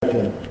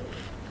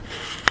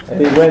And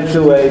he went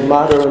to a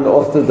modern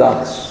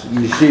Orthodox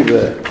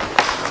yeshiva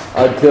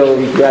until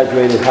he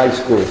graduated high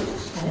school.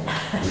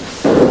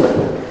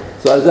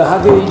 So I said, how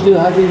can you do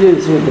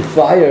this with the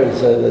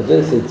fires and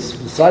this? It's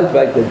besides the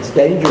fact that it's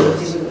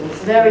dangerous.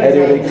 And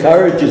it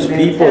encourages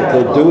people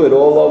to do it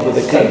all over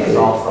the country.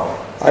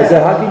 I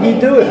said, how can you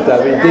do it? I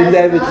mean, didn't they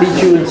ever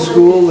teach you in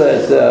school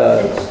that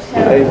he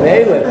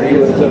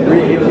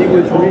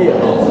was real?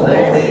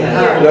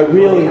 But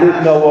really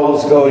didn't know what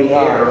was going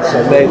on.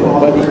 So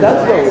but he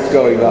does know what's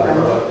going on.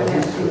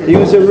 He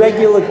was a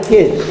regular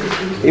kid.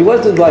 He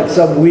wasn't like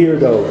some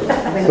weirdo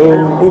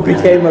who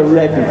became a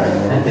rebbe.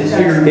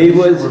 He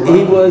was a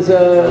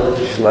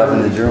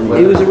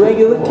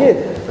regular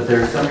kid.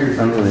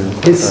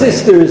 His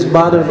sister is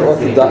modern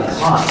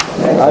Orthodox.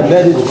 I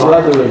met his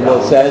brother in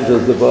Los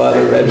Angeles, the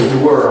modern rebbe,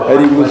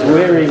 and he was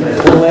wearing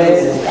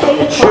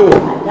plaid shoe,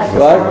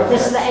 right?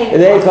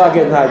 An 8 o'clock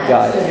at night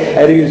guy.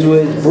 And his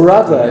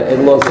brother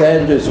in Los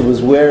Angeles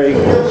was wearing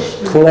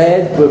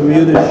plaid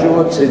Bermuda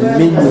shorts and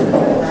minion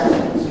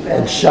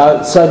and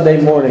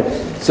Sunday morning.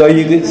 So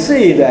you could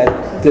see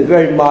that the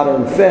very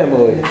modern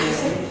family,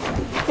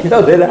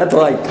 they're not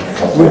like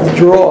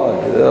withdrawn,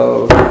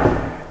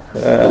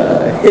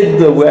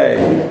 hidden away,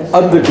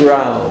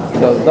 underground,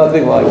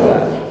 nothing like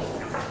that.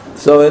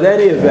 So in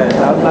any event,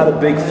 I'm not a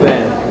big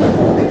fan.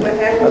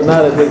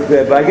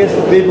 But I guess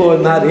the people who are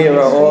not here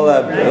are all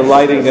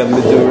lighting a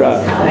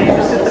menorah.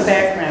 Just at the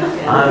background.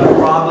 I'm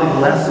probably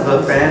less of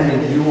a fan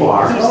than you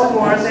are.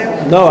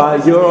 No,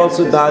 you're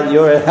also not.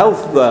 You're a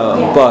health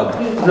bug.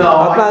 No,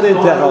 I'm not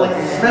into health. Like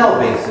the smell,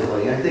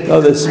 basically. I think.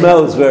 No, the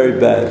smell is very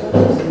bad.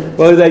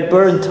 Well, they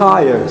burn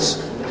tires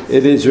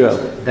in Israel.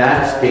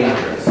 That's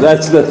dangerous.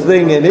 That's the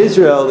thing in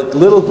Israel.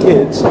 Little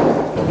kids,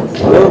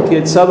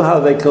 somehow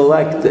they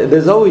collect.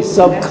 There's always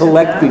some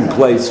collecting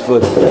place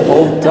for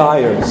old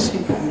tires,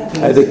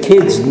 and the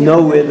kids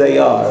know where they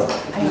are,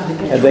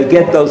 and they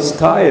get those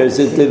tires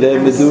into their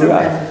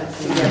menorah.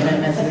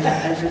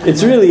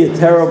 It's really a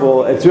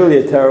terrible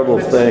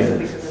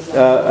thing.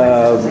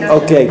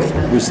 Okay,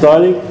 we're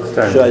starting?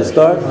 Should I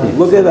start?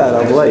 Look at that,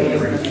 I'm late.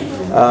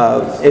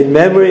 In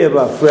memory of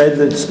our friend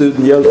and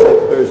student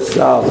Yosef Hirsch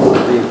Zal,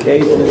 on the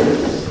occasion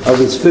of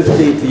his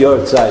 15th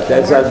Yortzeit.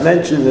 As I've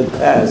mentioned in the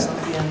past,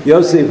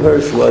 Yosef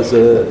Hirsch was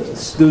a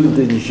student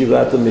in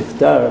Yeshivat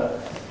HaMiftar,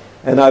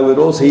 and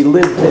he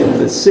lived in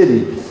the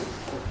city,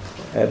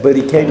 but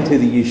he came to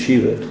the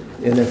yeshiva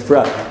in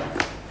Efrat.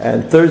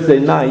 And Thursday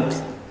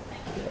night,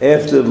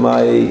 after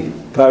my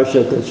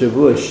Parashat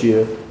HaShavua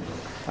shir,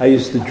 I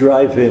used to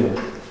drive him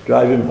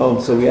home,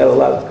 so we had a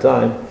lot of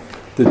time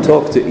to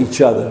talk to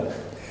each other.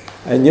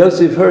 And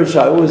Yosef Hirsch,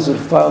 I always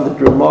found it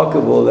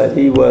remarkable that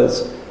he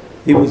was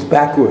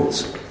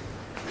backwards.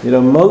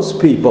 Most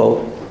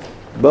people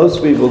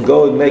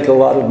go and make a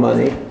lot of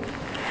money,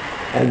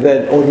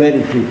 or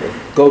many people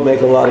go make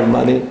a lot of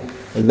money,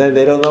 and then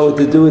they don't know what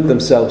to do with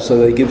themselves, so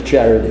they give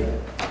charity.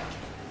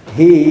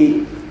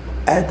 He,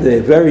 at a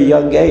very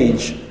young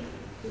age,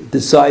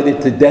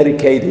 decided to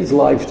dedicate his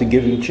life to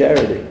giving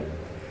charity.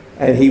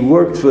 And he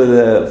worked for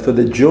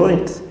the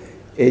Joint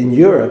in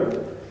Europe,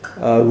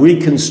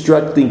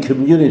 reconstructing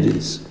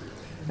communities.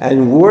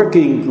 And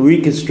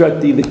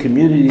reconstructing the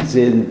communities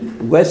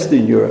in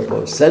Western Europe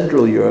or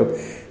Central Europe,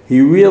 he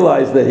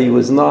realized that he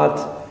was not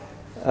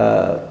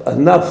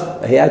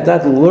he had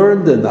not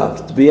learned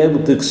enough to be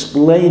able to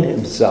explain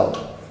himself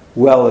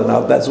well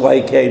enough. That's why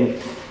he came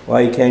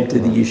to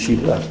the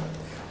yeshiva.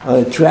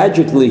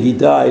 Tragically, he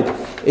died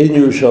in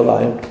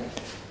Yerushalayim,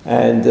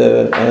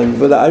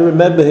 but I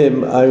remember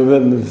him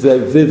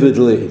very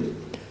vividly.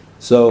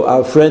 So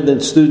our friend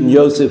and student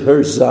Yosef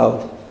Hirsch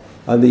Zal,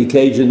 on the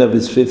occasion of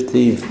his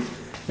 15th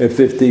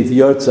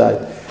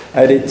Yortzeit,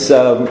 and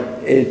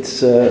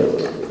it's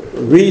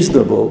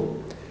reasonable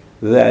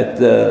that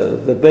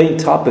the main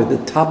topic,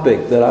 the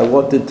topic that I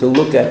wanted to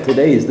look at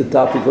today, is the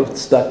topic of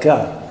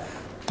tzedakah,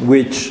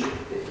 which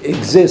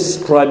exists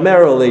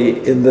primarily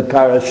in the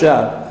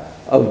parasha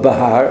of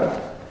Bahar,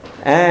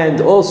 and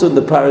also in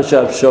the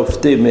parasha of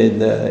Shoftim in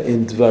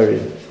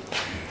Dvarim.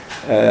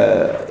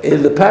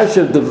 In the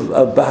parasha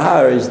of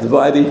Bahar is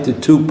divided into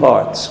 2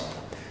 parts.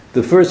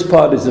 The first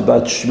part is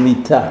about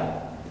Shemitah.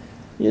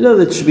 You know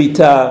that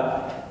Shemitah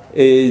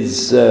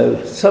is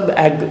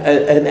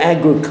an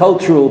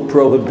agricultural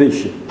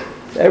prohibition.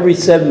 Every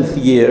 7th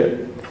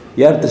year,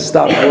 you have to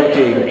stop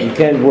working. You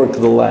can't work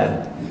the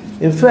land.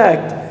 In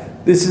fact,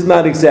 this is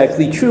not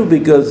exactly true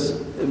because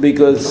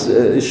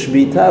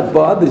Shemitah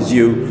bothers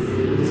you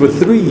for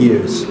 3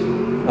 years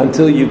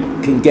until you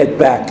can get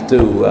back to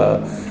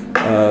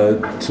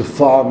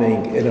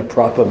farming in a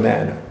proper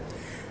manner.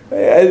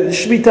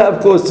 Shemitah,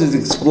 of course, is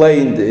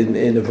explained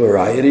in a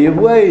variety of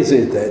ways.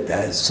 It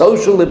has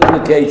social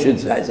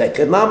implications, has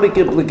economic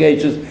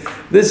implications.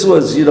 This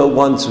was,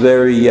 once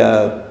very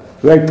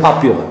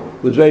popular.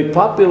 It was very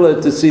popular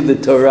to see the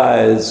Torah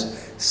as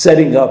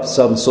setting up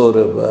some sort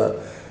of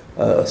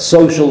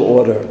social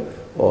order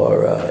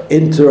or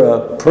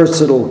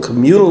interpersonal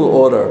communal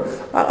order.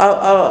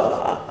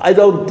 I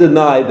don't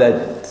deny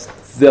that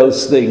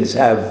those things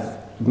have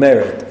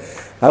merit.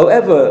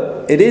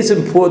 However, it is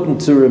important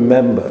to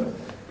remember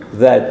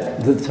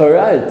that the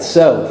Torah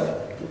itself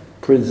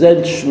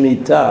presents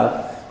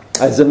Shemitah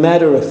as a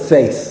matter of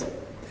faith.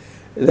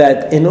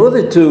 That in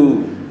order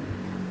to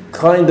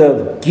kind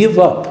of give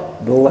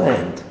up the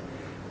land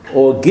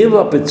or give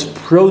up its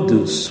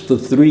produce for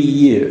 3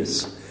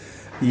 years,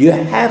 you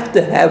have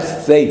to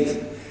have faith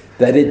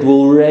that it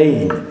will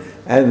rain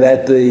and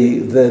that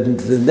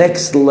the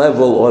next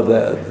level or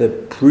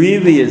the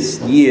previous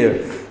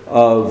year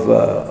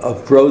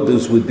of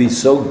produce would be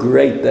so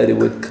great that it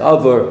would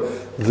cover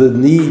the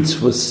needs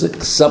for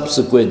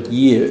subsequent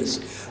years.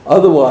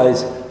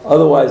 Otherwise,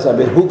 I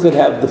mean, who could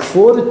have the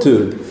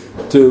fortitude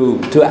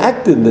to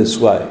act in this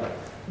way?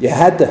 You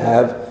had to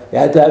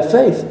have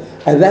faith,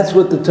 and that's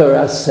what the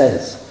Torah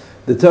says.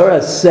 The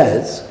Torah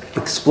says,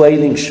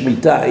 explaining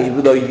Shemitah,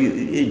 even though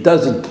it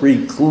doesn't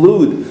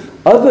preclude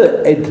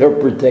other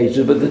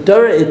interpretations, but the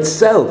Torah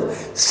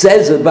itself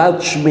says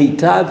about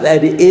Shemitah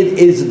that it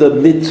is the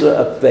mitzvah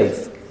of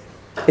faith.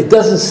 It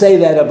doesn't say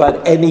that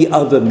about any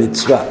other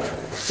mitzvah.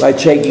 Right?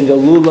 Shaking a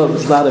lulav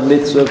is not a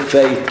mitzvah of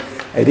faith,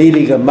 and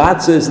eating a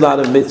matzah is not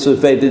a mitzvah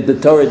of faith. The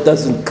Torah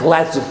doesn't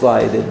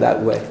classify it in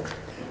that way.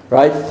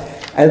 Right?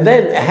 And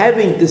then,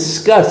 having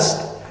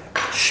discussed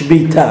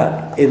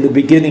Shemitah in the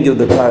beginning of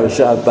the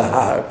parasha of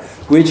Bahar,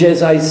 which,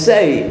 as I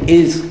say,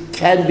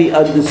 can be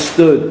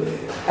understood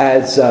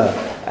as a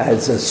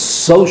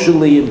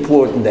socially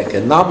important,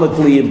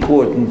 economically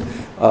important,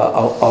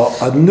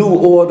 a new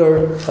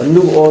order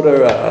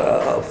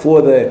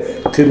for the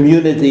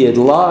community at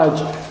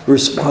large,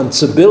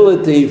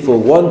 responsibility for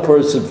one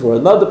person, for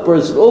another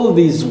person, all of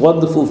these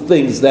wonderful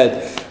things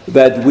that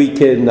we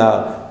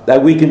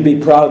can be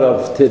proud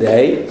of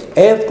today.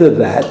 After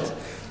that,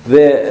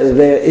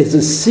 there is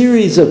a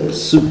series of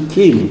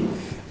psukim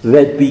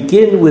that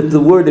begin with the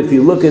word. If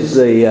you look at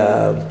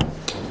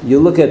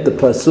the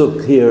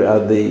pasuk here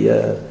on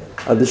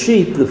the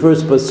sheet, the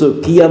first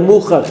pasuk, ki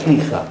yamuch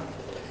achicha,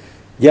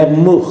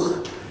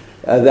 yamuch,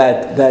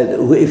 that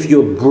if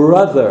your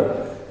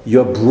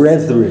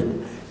brethren,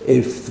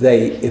 if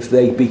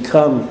they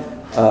become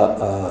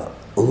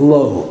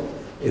low,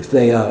 if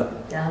they are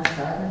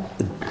downtrodden,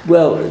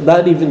 well,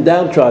 not even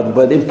downtrodden,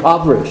 but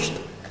impoverished,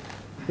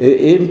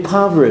 they're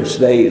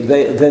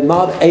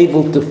not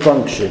able to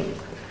function.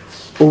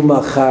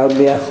 Umachar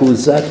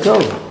be'achuzato,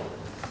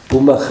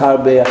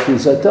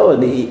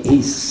 and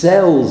he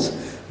sells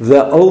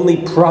the only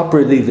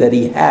property that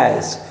he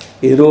has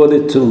in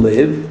order to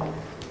live.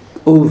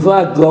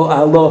 Uva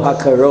go'alo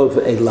hakarov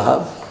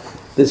elav.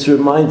 This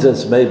reminds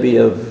us maybe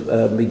of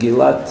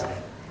Megillat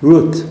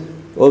Ruth,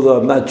 although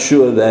I'm not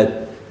sure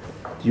that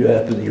you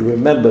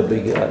remember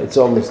Megillat. It's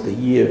almost a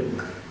year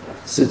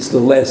since the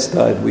last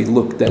time we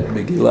looked at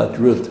Megillat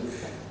Ruth.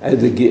 And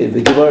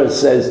the Gemara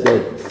says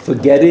that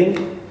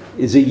forgetting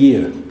is a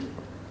year.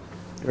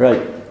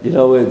 Right? You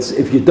know,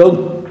 if you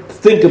don't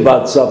think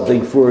about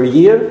something for a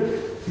year,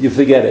 you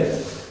forget it.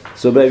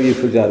 So maybe you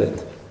forgot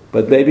it.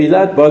 But maybe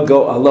not.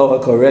 Bago aloha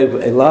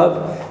korev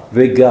elav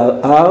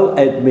v'gal'al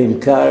et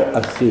mimkar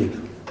achiv.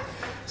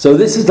 So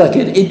this is like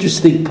an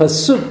interesting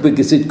pasuk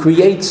because it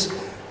creates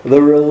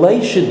the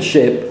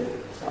relationship,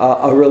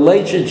 a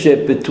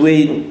relationship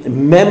between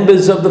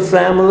members of the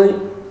family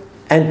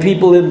and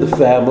people in the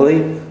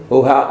family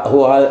who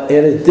are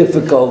in a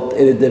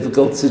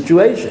difficult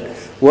situation.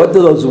 What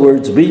do those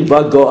words mean?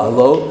 Bago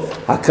alo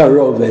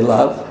hakarov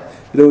elav.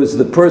 In other words,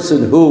 the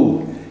person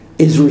who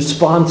is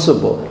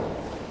responsible,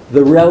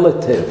 the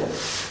relative,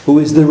 who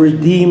is the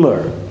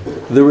redeemer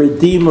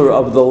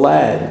of the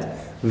land.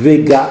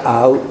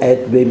 V'ga'al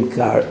et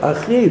mimkar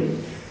achiv.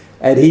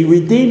 And he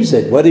redeems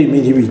it. What do you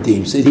mean he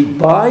redeems it? He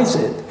buys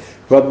it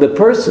from the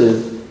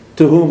person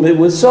to whom it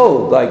was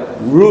sold. Like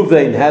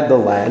Reuven had the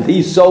land,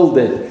 he sold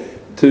it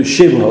to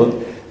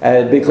Shimon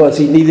and because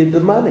he needed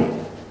the money.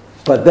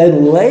 But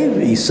then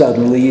Levi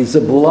suddenly is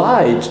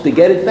obliged to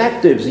get it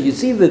back to him. So you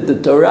see that the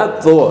Torah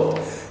thought,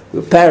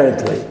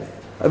 apparently,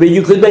 I mean,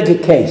 you could make a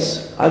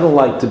case. I don't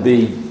like to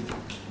be,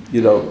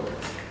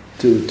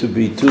 to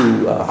be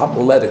too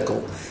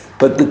homiletical.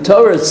 But the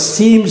Torah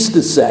seems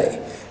to say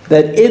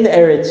that in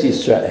Eretz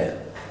Yisrael,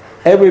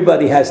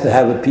 everybody has to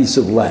have a piece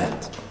of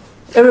land.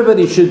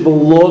 Everybody should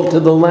belong to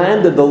the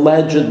land, and the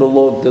land should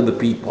belong to the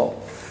people.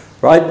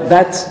 Right?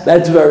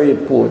 That's very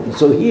important.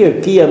 So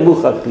here, ki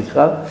yamuch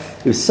achicha,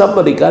 if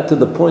somebody got to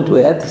the point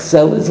where he had to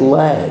sell his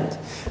land,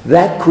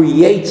 that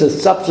creates a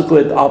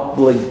subsequent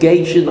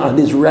obligation on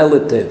his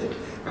relative.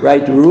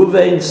 Right?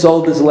 Reuven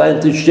sold his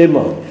land to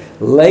Shimon.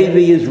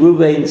 Levi is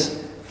Reuven's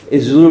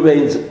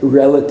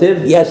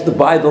relative. He has to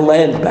buy the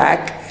land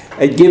back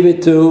and give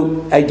it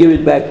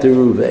back to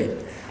Reuven.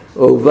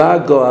 Ova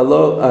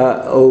go'alo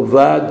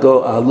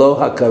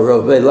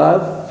hakarov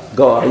elav,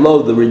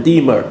 go'alo, the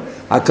redeemer,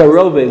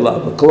 hakarov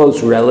elav, a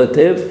close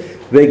relative,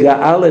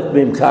 v'ga'al et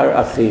mimkar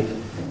achiv.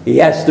 He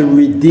has to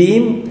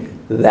redeem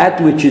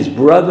that which his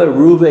brother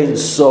Reuven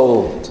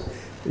sold.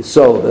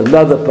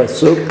 Another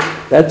pasuk,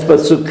 that's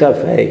pasuk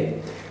kaf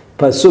hey.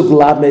 Pasuk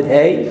lamed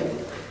hey,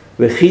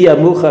 v'chi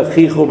yamuch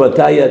achichu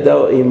b'tay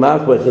yado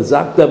imach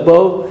v'chazakta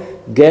bo,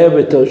 ger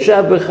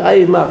v'toshav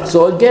b'chai imach.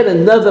 So again,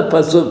 another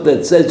pasuk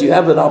that says you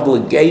have an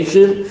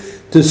obligation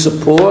to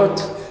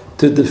support,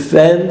 to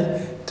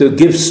defend, to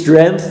give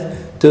strength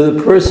to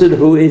the person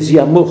who is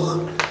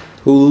yamuch,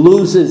 who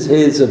loses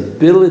his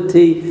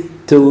ability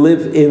to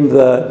live in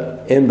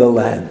the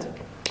land.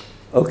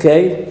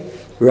 Okay?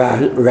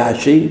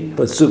 Rashi,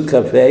 pasuk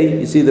kafei.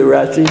 You see the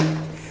Rashi?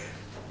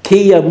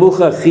 Ki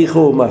yamucha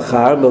chicho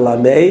machar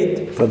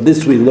melamed. From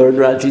this we learn,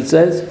 Rashi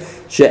says,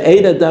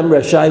 she'ein adam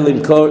rashai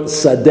limkor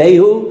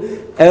sadehu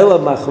ela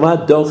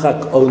machmat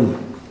dochak oni.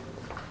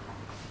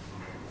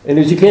 And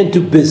you can't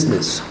do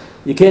business.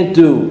 You can't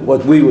do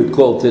what we would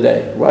call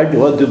today, right? You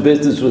want to do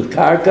business with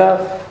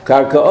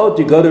karkaot,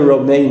 you go to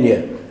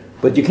Romania.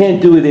 But you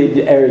can't do it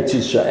in Eretz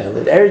Yisrael.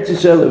 In Eretz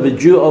Yisrael, if a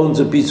Jew owns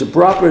a piece of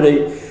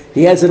property,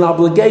 he has an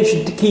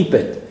obligation to keep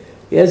it.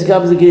 He has an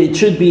obligation, it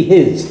should be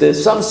his.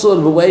 There's some sort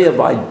of a way of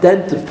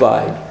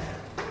identifying,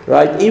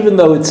 right? Even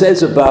though it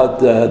says about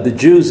the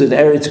Jews in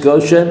Eretz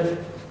Goshen,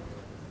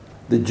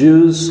 the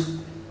Jews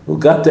who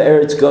got to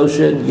Eretz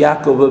Goshen,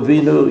 Yaakov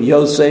Avinu,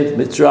 Yosef,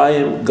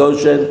 Mitzrayim,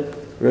 Goshen,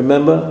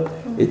 remember?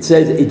 It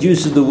says, it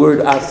uses the word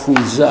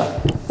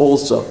achuzah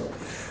also.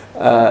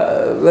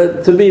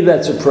 To me,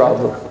 that's a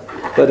problem.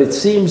 But it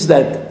seems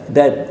that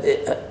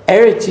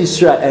Eretz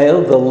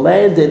Yisrael, the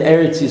land in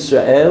Eretz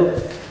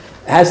Yisrael,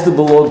 has to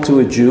belong to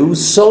a Jew,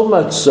 so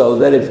much so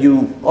that if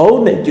you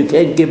own it, you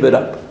can't give it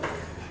up.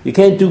 You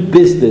can't do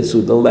business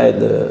with the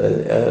land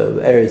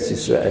of Eretz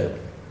Yisrael.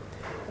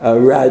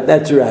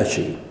 That's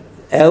Rashi.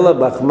 Ela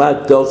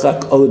machmat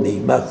dochak oni,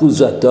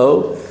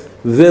 machuzato,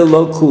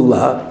 velo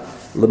kula,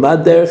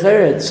 lemad derech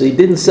eretz. He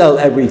didn't sell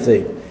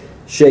everything.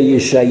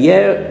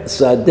 Sheyishayer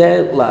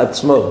sadeh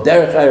la'atzmo.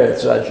 Derech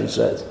eretz, Rashi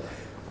says.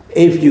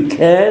 If you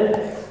can,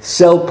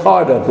 sell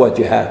part of what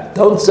you have.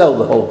 Don't sell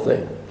the whole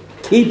thing.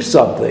 Keep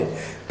something.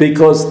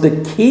 Because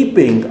the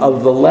keeping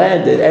of the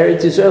land in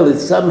Eretz Yisrael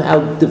is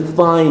somehow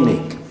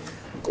defining.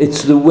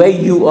 It's the way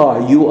you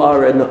are. You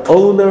are an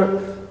owner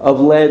of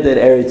land in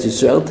Eretz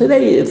Yisrael.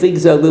 Today,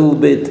 things are a little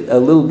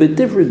bit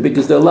different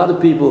because there are a lot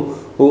of people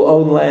who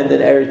own land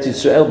in Eretz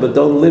Yisrael but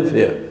don't live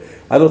here.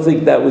 I don't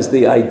think that was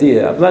the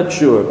idea. I'm not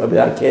sure. I mean,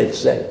 I can't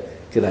say.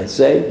 Can I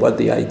say what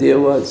the idea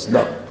was?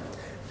 No.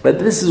 But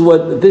this is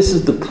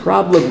the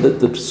problem that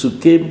the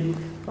Psukim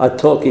are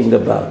talking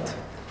about.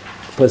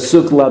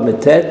 Pasuk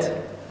Lametet,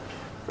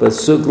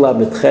 Pasuk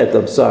Lametchet,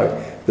 I'm sorry.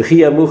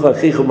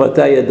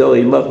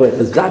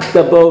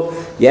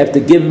 You have to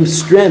give him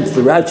strength.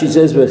 The Rashi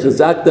says,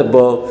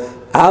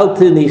 Al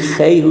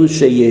tenichehu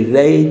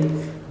sheyered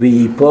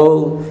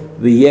v'yipol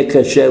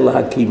v'yekasher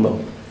lahakimo.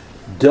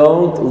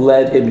 Don't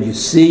let him, you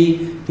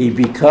see, he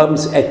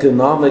becomes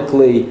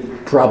economically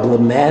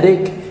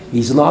problematic.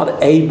 He's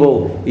not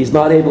able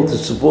to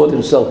support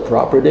himself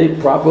properly.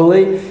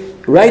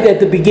 Right at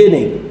the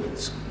beginning,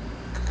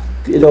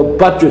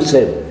 buttress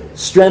him,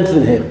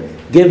 strengthen him,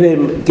 give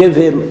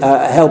him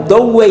help.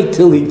 Don't wait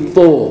till he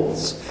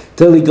falls,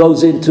 till he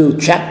goes into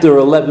Chapter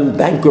 11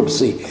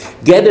 bankruptcy.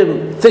 Get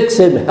him, fix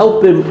him,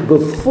 help him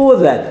before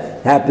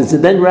that happens.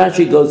 And then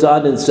Rashi goes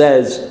on and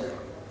says,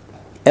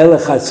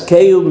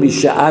 Elechaskeu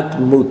misha'at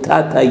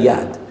mutat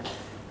hayad.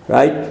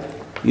 Right?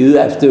 You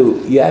have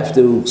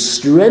to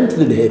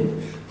strengthen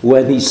him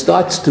when he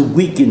starts to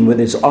weaken, when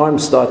his arm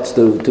starts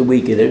to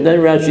weaken. And then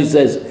Rashi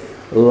says,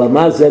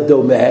 Lama ze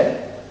domeh.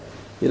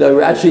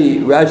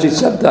 Rashi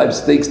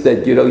sometimes thinks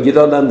that, you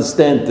don't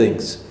understand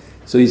things.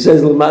 So he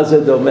says, Lama ze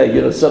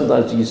domeh.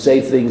 Sometimes you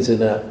say things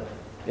in a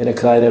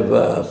kind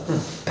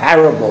of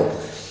parable.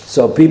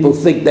 So people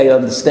think they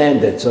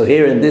understand it. So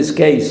here in this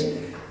case,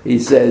 he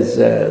says,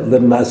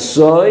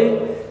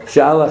 Lemasoi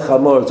shalach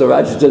hamor. So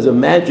Rashi says,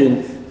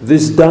 imagine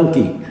this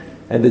donkey,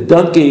 and the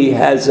donkey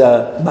has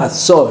a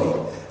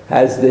masoi,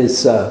 has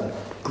this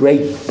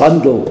great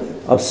bundle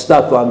of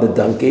stuff on the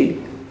donkey.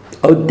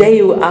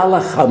 Odeu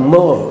ala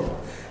chamor.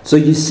 So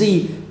you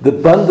see, the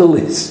bundle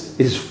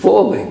is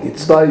falling.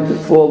 It's starting to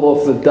fall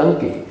off the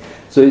donkey.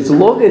 So as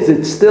long as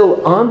it's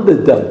still on the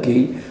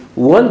donkey,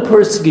 one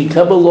person can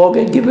come along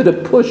and give it a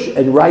push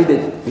and ride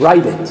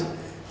it,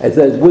 as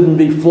it wouldn't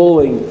be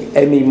falling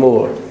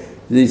anymore.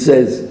 He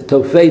says,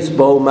 Tofes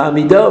bo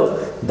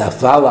mamido.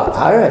 Nafala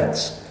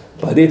aretz.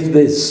 But if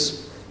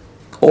this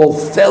all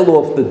fell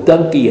off the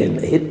donkey and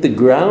hit the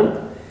ground,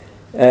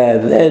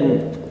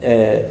 then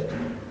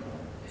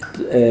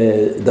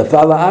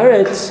nafala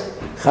aretz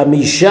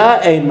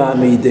chamisha ein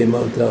mamidim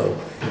oto.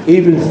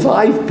 Even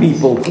 5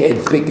 people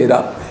can't pick it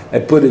up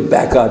and put it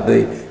back on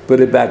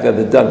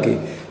the donkey.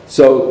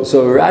 So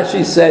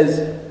Rashi says,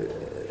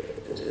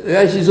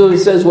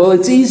 well,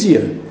 it's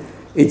easier.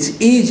 It's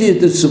easier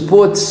to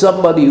support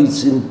somebody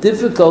who's in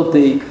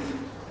difficulty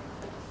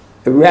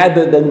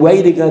rather than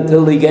waiting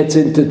until he gets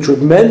into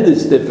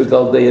tremendous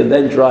difficulty and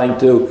then trying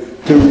to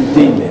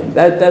redeem him.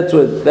 That's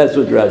what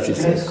Rashi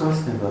says. Can I ask a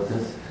question about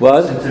this?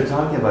 What? Since they're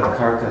talking about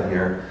karka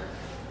here,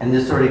 and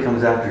this already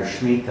comes after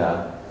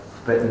Shemitah,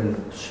 but in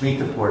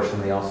Shemitah portion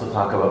they also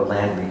talk about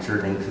land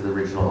returning to the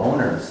original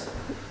owners.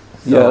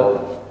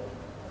 So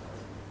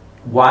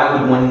why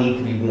would one need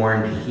to be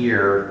warned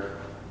here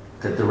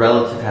that the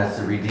relative has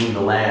to redeem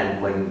the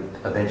land when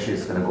eventually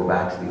it's going to go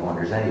back to the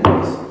owners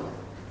anyways.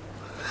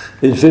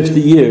 In 50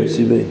 years,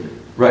 you mean?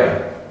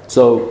 Right.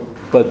 So,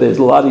 but there's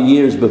a lot of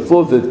years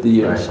before 50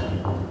 years. Right.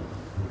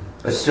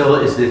 But still,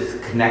 is this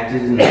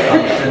connected in the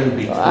function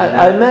between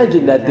I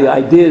imagine that the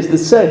idea is the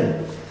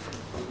same.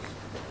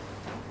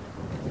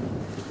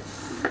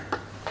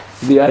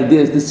 The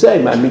idea is the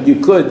same. I mean, you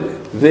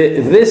could,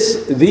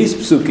 these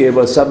psukim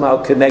are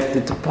somehow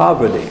connected to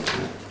poverty,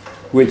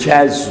 which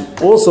has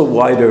also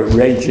wider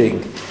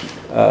ranging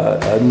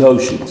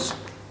notions.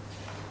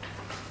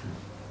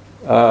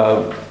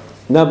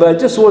 Now, but I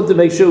just want to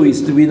make sure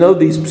we know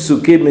these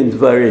psukim in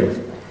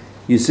Dvarim.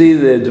 You see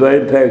the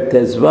Dvarim Perek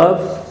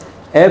Tezvav,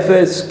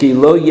 Efes ki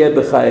lo yeh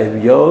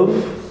b'cha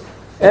evyon,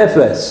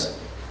 Efes.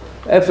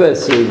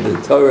 Efes in the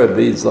Torah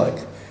means like,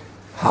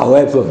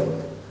 however,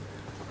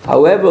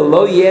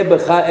 lo yeh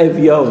b'cha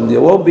evyon, there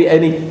won't be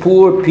any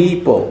poor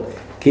people.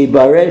 Ki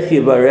barech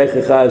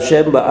yivarechecha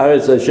Hashem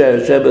ba'aretz asher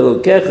Hashem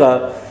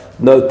Elokecha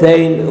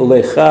noten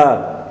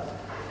lecha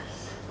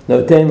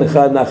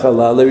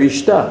nachala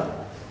l'rishta.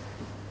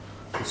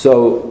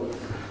 So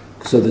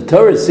the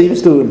Torah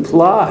seems to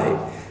imply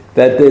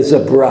that there's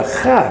a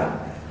bracha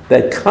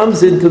that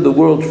comes into the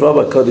world from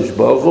HaKadosh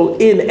Baruch Hu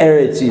in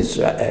Eretz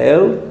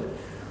Yisrael,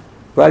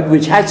 right,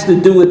 which has to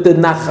do with the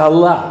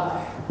nachala.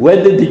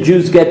 When did the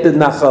Jews get the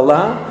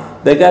nachala?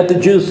 They got the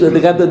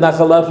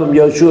nachala from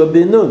Yoshua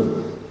ben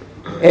Nun.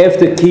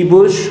 After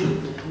kibush,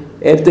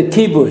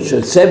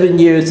 7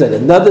 years and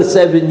another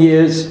 7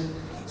 years,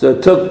 so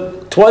it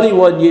took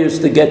 21 years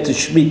to get to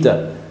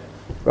Shemitah.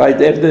 Right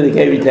after they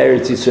came into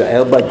Eretz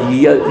Yisrael, but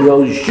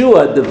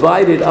Yoshua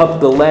divided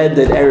up the land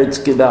in Eretz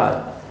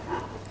Canaan.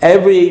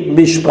 Every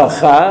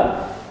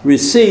mishpacha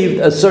received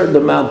a certain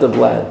amount of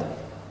land.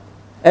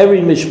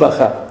 Every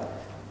mishpacha,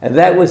 and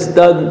that was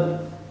done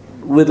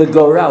with a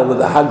goral, with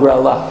a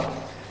hagralah.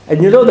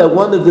 And you know that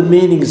one of the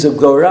meanings of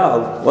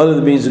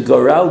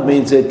goral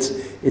means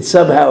it's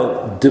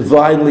somehow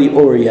divinely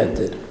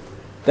oriented.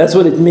 That's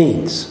what it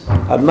means.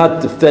 I'm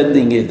not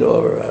defending it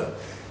or.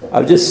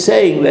 I'm just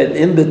saying that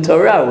in the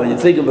Torah, when you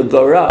think of a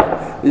goral,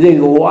 you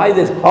think, why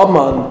did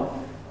Haman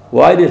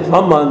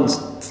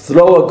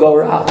throw a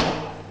goral?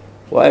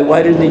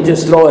 Why didn't he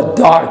just throw a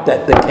dart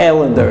at the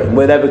calendar and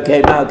whatever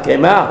came out,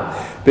 came out?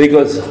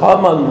 Because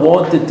Haman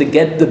wanted to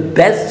get the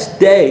best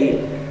day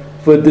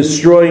for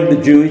destroying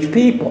the Jewish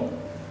people.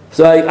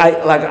 So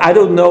I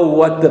don't know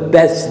what the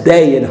best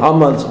day in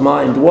Haman's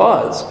mind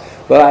was,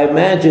 but I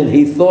imagine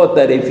he thought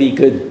that if he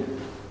could,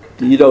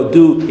 do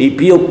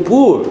Hipil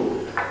Pur,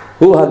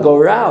 Hu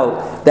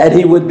HaGoral, that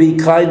he would be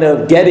kind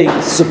of getting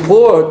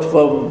support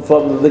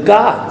from the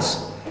gods.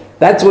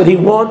 That's what he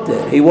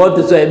wanted. He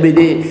wanted to say,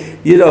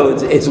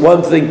 it's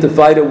one thing to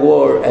fight a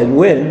war and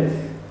win,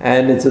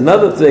 and it's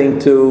another thing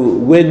to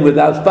win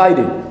without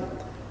fighting.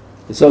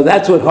 So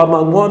that's what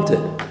Haman wanted.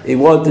 He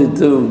wanted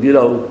to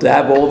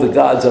have all the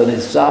gods on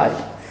his side.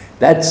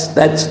 That's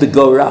the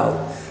Goral.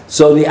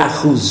 So the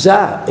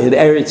Achuzah in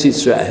Eretz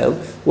Yisrael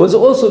was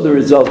also the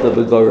result of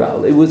a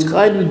Goral. It was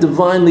kind of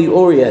divinely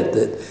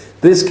oriented,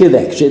 this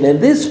connection. And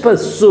this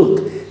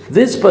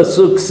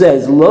pasuk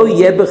says, Lo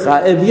yeh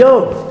b'cha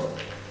evyon.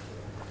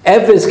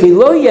 Efes ki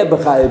lo yeh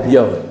b'cha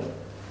evyon.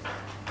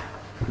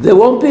 There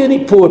won't be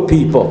any poor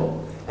people.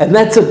 And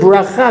that's a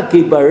bracha,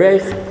 ki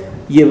barech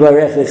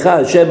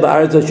yivarechecha Hashem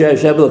ba'aretz asher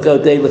Hashem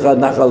Elokecha lecha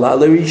nachala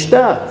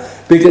l'rishta.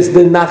 Because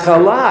the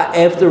nachala,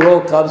 after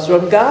all, comes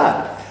from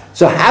God.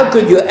 So how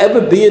could you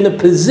ever be in a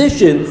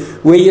position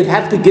where you'd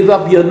have to give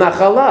up your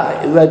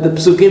nachala? Like the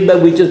psukim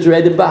that we just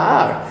read in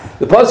Bahar.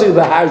 The pasuk in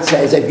Bahar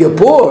says, if you're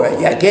poor,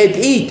 you can't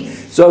eat.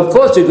 So of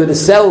course you're going to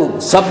sell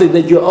something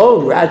that you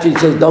own. Rashi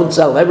says, don't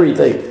sell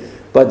everything.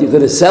 But you're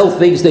going to sell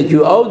things that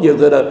you own. You're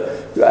going to...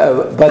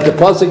 but the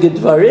pasuk in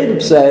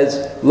Dvarim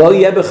says, Lo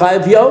yeh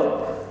b'cha evyon.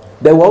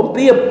 There won't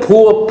be a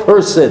poor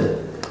person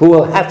who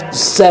will have to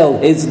sell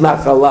his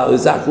nachala,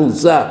 his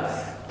achuzah,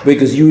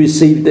 because you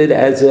received it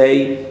as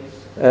a...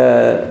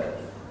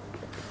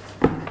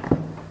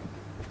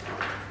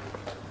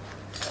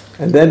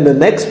 and then the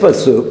next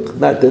pasuk,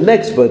 not the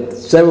next, but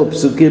several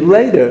pasukim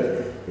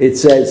later, it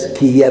says,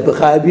 Ki yeh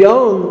b'cha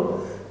evyon,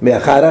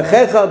 me'achar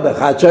achecha,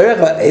 b'chad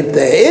sharecha. If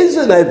there is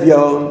an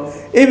evyon,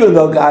 even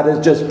though God has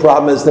just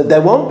promised that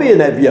there won't be an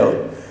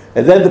evyon.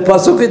 And then the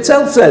pasuk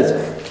itself says,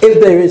 if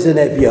there is an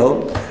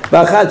evyon,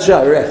 b'chad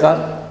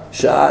sharecha,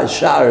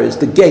 sha'ar is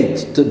the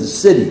gate to the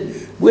city,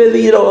 where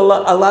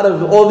a lot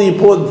of all the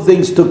important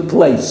things took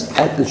place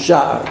at the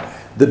sha'ar.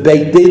 The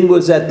Beit Din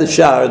was at the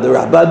sha'ar, the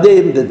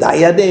Rabbanim, the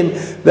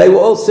Dayanim, they were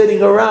all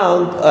sitting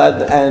around,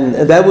 and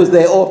that was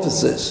their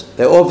offices.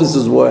 Their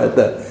offices were at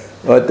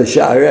the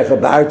sha'ar,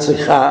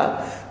 b'artzecha,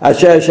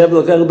 asher Hashem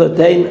Elokecha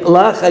noten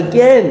lach,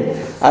 again,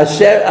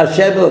 asher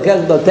Hashem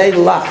Elokecha noten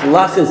lach.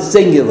 Lach is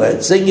singular.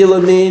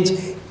 Singular means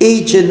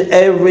each and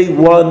every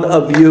one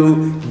of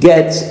you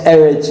gets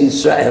Eretz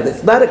Yisrael.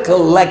 It's not a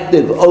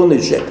collective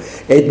ownership.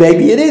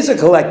 Maybe it is a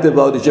collective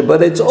ownership,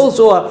 but it's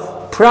also a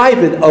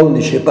private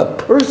ownership, a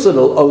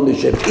personal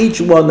ownership. Each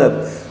one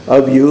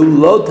of you,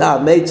 lo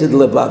ta'ametzid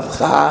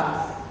levavcha,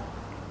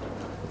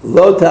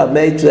 Lo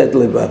ta'ametz et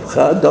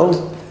levavcha.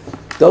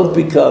 Don't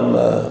become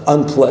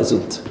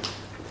unpleasant.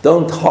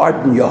 Don't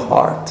harden your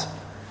heart.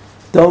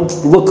 Don't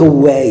look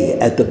away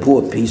at the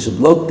poor people.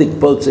 Lo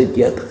tikpotz et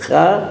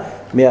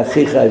yadcha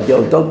me'achicha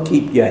evyon. Don't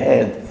keep your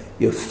hand,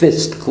 your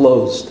fist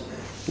closed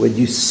when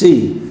you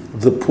see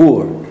the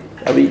poor.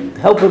 I mean,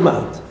 help him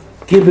out.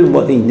 Give him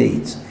what he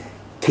needs.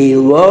 Ki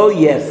lo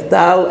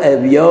yechtal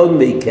evyon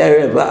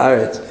mikerev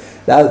haaretz.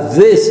 Now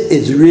this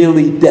is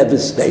really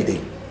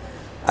devastating.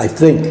 I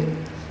think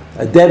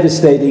a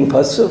devastating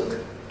pasuk.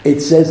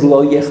 It says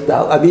lo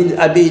yechtal. I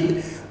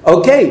mean,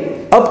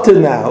 okay, up to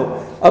now,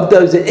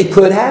 it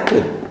could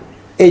happen.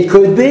 It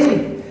could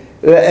be.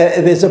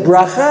 There's a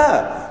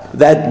bracha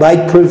that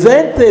might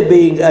prevent there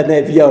being an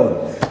evyon.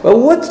 But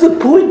what's the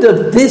point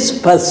of this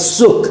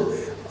pasuk?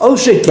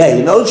 Osha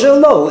kain,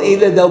 Osha lo.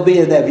 Either there'll be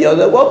an evyon,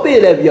 there won't be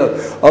an evyon.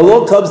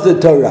 Along comes the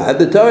Torah.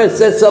 The Torah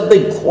says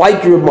something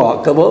quite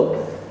remarkable.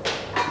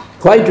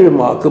 Quite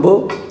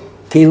remarkable.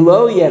 Ki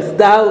lo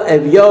yechdal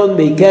evyon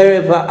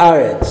mikerev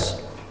haaretz.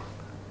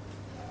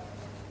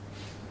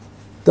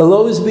 There'll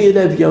always be an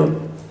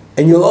evyon,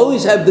 and you'll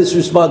always have this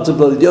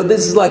responsibility.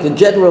 This is like a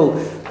general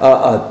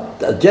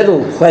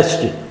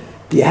question.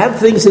 Do you have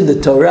things in the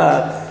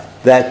Torah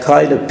that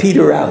kind of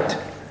peter out?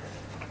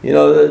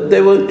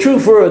 They were true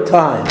for a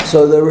time.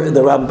 So the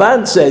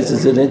Ramban says,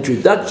 as an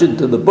introduction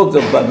to the book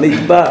of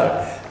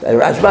Bamidbar, the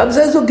Rashbam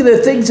says, look, there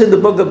are things in the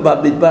book of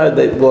Bamidbar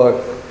that were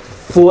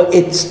for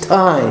its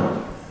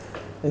time.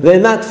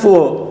 They're not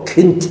for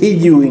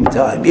continuing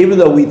time. Even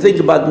though we think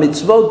about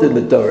mitzvot in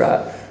the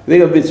Torah, we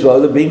think of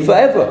mitzvot being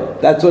forever.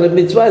 That's what a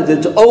mitzvah is.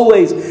 It's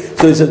always.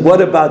 So he said, what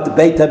about the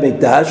Beit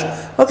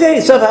HaMikdash? Okay,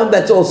 somehow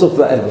that's also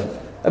forever.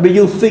 I mean,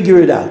 you'll figure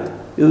it out.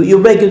 You'll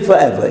make it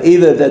forever.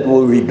 Either that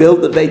we'll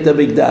rebuild the Beit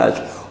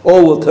HaMikdash,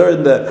 or we'll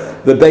turn the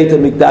Beit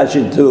HaMikdash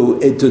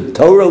into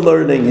Torah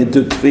learning,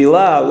 into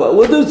Tefillah.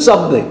 We'll do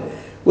something.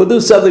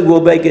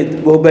 We'll make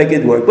it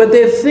work. But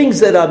there are things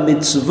that are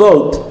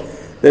mitzvot.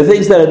 There are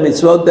things that are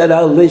mitzvot that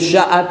are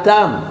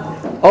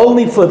lisha'atam,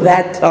 only for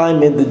that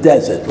time in the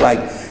desert.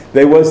 Like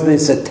there was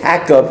this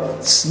attack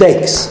of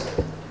snakes.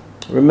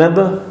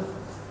 Remember?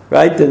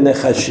 Right? The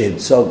Nechashim.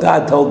 So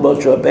God told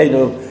Moshe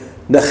Rabbeinu,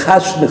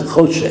 Nechash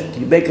nechoshet.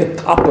 You make a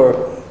copper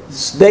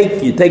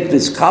snake, you take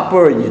this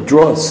copper and you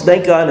draw a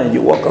snake on and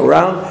you walk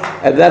around,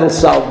 and that'll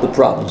solve the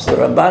problems. The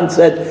Ramban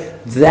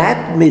said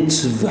that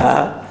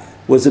mitzvah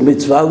was a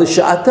mitzvah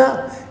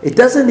l'sha'ata. It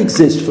doesn't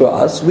exist for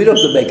us. We don't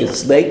have to make a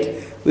snake.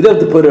 We don't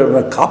have to put it on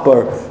a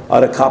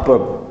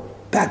copper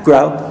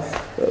background.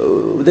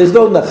 There's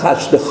no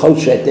Nechash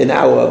nechoshet in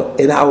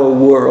our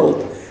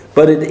world,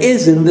 but it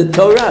is in the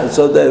Torah.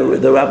 So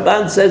the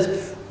Ramban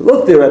says,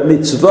 look, there are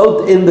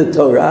mitzvot in the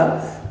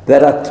Torah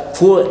that are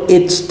for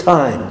its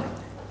time,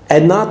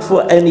 and not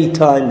for any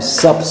time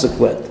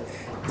subsequently.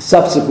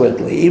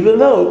 Even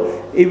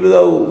though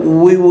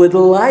we would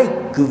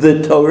like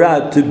the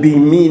Torah to be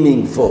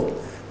meaningful,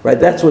 right?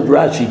 That's what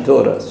Rashi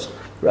taught us.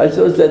 Rashi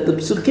taught us that the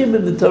psukim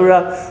in the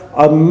Torah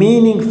are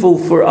meaningful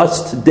for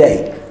us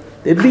today.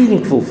 They're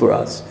meaningful for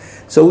us.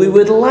 So we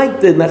would like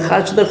the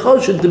Nechash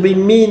Nechoshet to be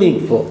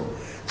meaningful.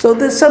 So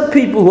there's some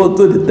people who are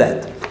good at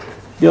that.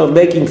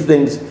 Making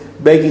things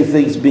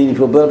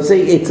meaningful. But I'm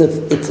saying it's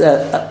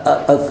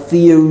a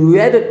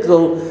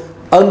theoretical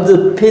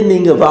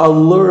underpinning of our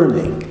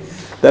learning.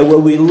 That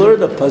when we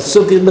learn a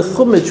pasuk in the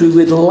Chumash, we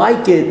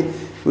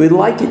would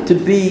like it to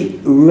be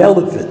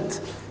relevant.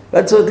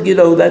 That's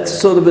that's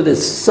sort of an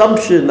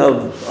assumption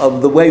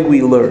of the way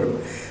we learn.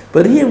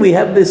 But here we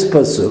have this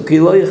pasuk. I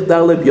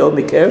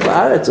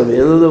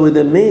don't know what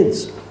it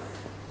means.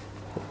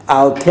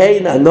 Al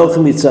kein anoch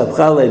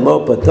mitzavcha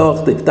le'mo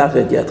patoch tiftach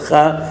et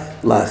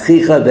yadcha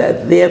la'achicha,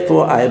 that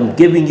therefore I am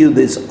giving you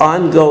this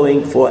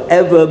ongoing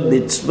forever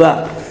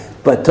mitzvah.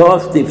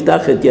 Patoch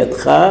tiftach et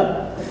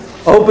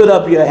yadcha, open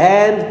up your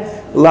hand,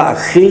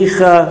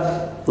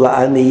 la'achicha,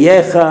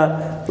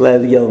 la'aniyecha,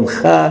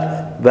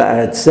 le'evyoncha,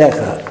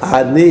 ba'artzecha.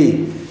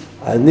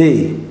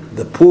 Ani,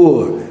 the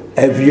poor,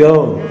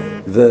 evyon,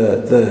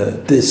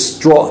 the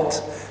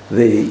distraught,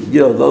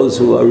 those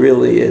who are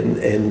really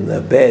in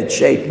bad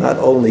shape, not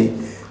only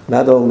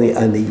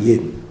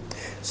aniyim.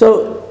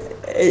 So,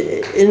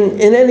 in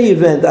any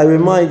event, I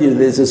remind you,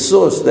 there's a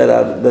source that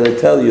I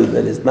tell you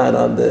that is not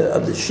on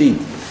the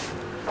sheet.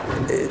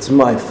 It's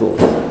my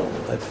fault.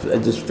 I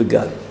just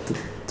forgot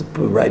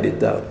to write it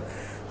down.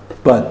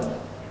 But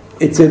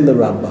it's in the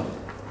Rambam.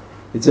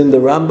 It's in the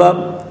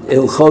Rambam,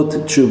 Ilchot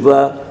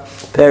Tshuva,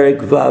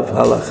 Perek Vav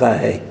Halacha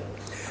Hey.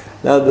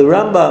 Now the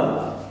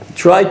Rambam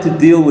tried to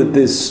deal with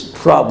this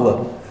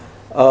problem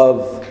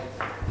of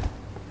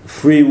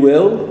free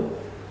will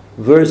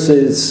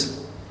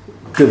versus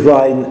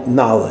divine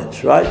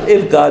knowledge, right?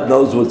 If God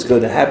knows what's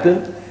going to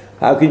happen,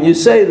 how can you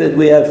say that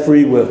we have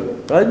free will,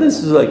 right?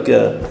 This is like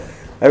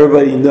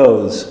everybody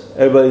knows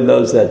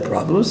that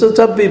problem. So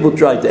some people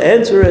try to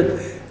answer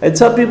it, and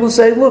some people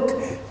say, look,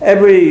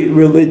 every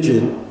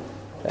religion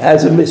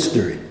has a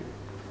mystery.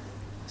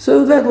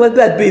 So let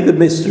that be the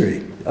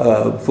mystery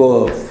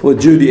for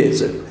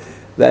Judaism.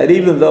 that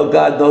even though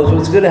God knows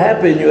what's going to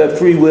happen, you have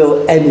free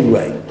will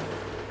anyway.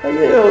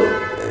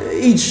 And,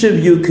 each of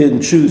you can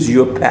choose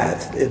your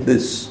path in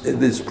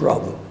this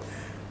problem.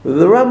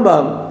 The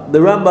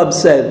Rambam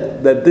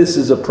said that this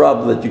is a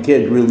problem that you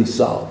can't really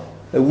solve.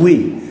 And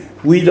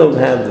we don't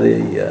have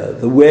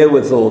the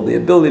wherewithal, the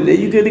ability.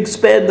 You can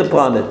expand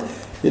upon it.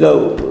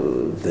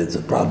 There's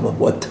a problem of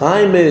what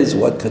time is,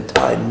 what could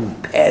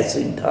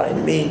passing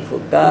time mean for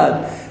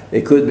God.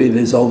 It could be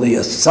there's only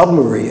a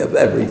summary of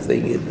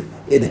everything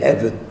in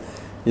heaven.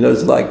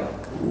 It's like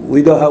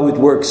we know how it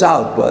works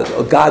out,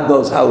 or God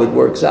knows how it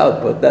works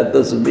out, but that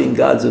doesn't mean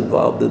God's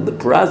involved in the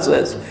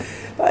process.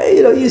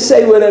 You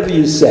say whatever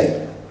you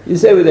say. You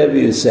say whatever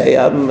you say.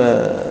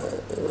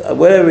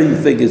 Whatever you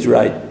think is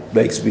right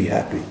makes me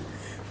happy.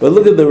 But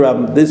look at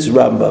this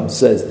Rambam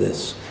says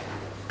this.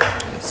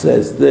 It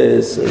says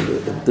this, I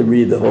have to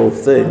read the whole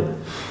thing.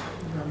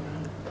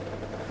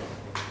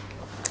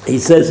 He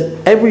says,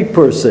 every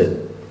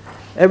person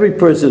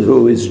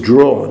who is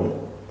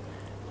drawn,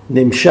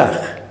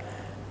 nimshach,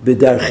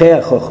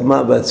 b'darchei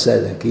chokhmah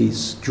v'tzedek,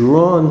 he's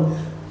drawn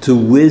to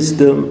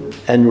wisdom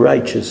and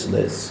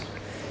righteousness.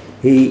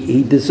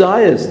 He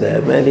desires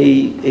them and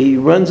he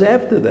runs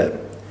after them.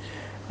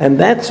 And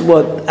that's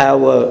what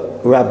our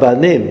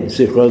Rabbanim,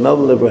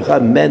 Zichronom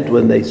Livracha, meant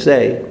when they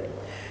say,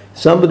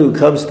 somebody who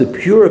comes to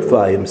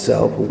purify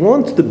himself, who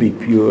wants to be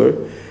pure,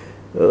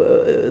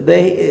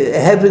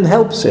 heaven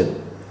helps him.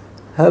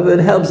 Heaven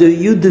helps him.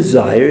 You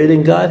desire it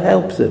and God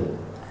helps him.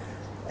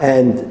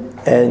 And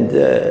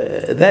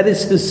that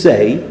is to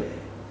say,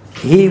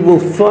 he will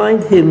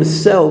find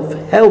himself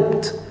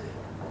helped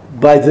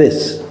by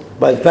this,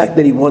 by the fact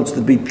that he wants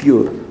to be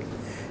pure.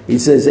 He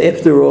says,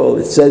 after all,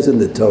 it says in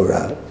the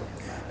Torah,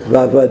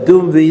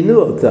 Vavadum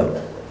v'inu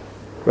otam,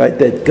 right?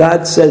 That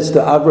God says to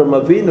Avram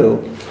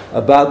Avinu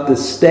about the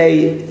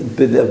stay of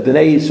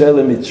Bnei Yisrael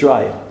in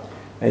Mitzrayim.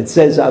 And it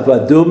says,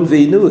 Avadum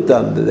v'inu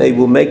otam, that they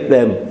will make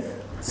them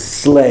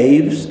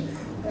slaves,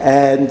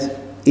 and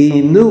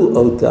inu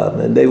otam,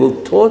 and they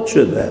will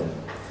torture them.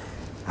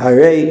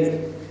 Hare,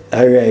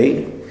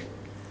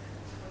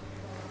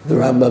 the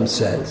Rambam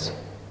says,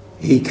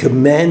 he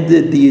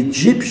commanded the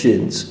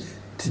Egyptians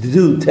to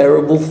do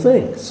terrible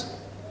things.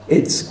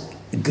 It's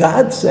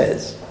God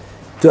says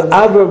to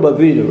Avram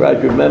Avinu, right?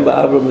 Remember,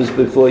 Avram was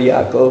before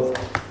Yaakov,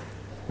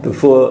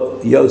 before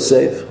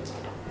Yosef,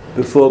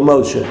 before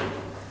Moshe.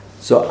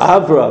 So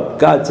Avram,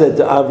 God said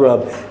to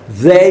Avram,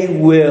 they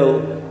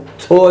will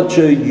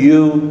torture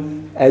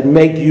you and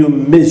make you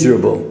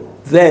miserable.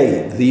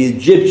 They, the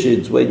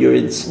Egyptians, when you're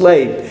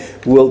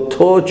enslaved, will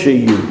torture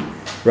you,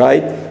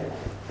 right?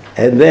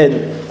 And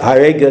then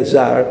Hare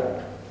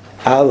Gazar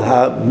al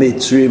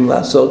ha-mitzrim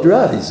lasod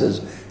ra. He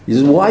says,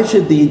 why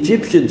should the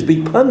Egyptians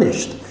be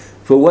punished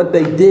for what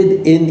they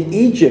did in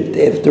Egypt?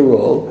 After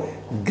all,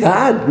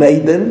 God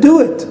made them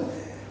do it.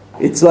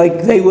 It's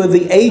like they were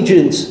the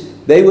agents.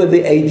 They were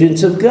the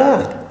agents of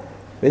God.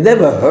 We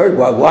never heard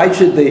why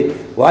should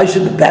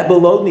the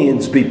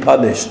Babylonians be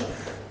punished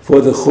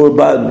for the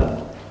Churban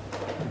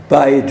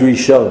Bayit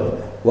Rishon?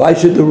 Why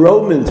should the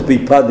Romans be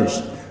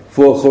punished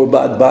for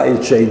Churban Bayit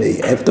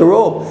Sheni? After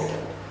all,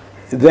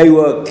 they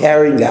were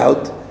carrying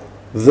out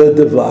the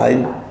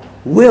divine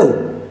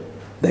will.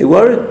 They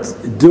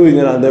weren't doing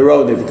it on their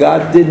own. If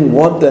God didn't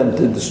want them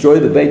to destroy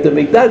the Beit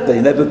HaMikdash,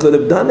 they never could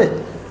have done it.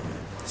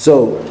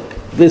 So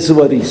this is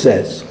what he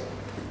says.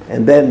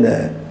 And then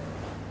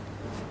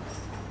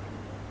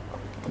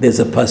there's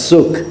a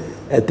pasuk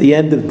at the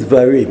end of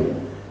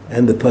Dvarim,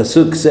 and the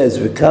pasuk says,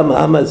 "V'kam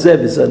ha'mazeh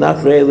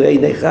v'zanach re'elei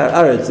nechar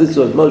aretz." This is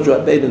what Moshe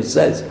Rabbeinu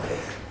says.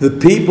 The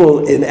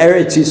people in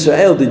Eretz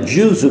Yisrael, the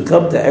Jews who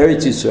come to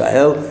Eretz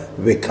Yisrael,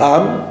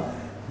 v'kam,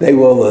 they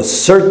will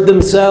assert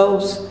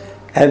themselves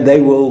and they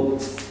will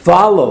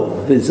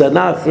follow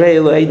v'zanach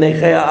re'elei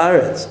nechar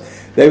aretz.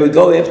 They would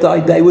go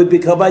after, they would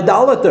become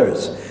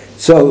idolaters.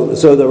 So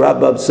the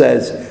Rambam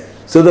says.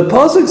 So the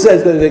pasuk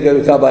says that they're going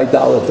to become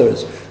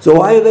idolaters. So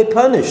why are they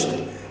punished?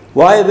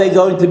 Why are they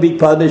going to be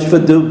punished for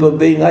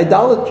being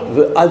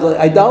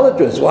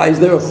idolatrous? Why is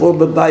there a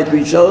Churban Bayit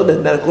Rishon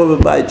and then a Churban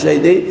Bayit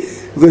Sheni?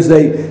 Because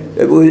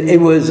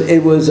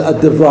it was a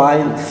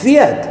divine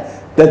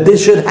fiat that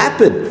this should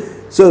happen.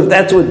 So if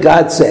that's what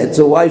God said,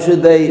 so why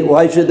should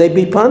they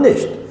be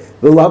punished?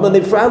 That's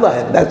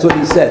what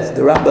he says.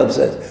 The Rambam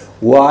says.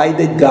 Why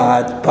did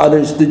God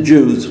punish the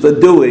Jews for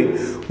doing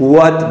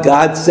what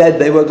God said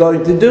they were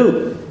going to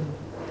do?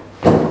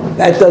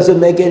 That doesn't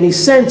make any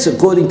sense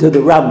according to the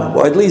Rambam,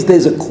 or at least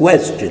there's a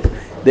question.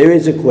 There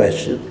is a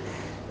question.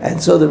 And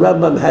so the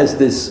Rambam has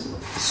this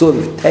sort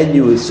of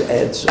tenuous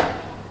answer.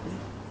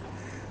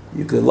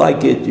 You could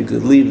like it, you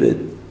could leave it.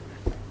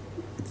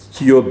 It's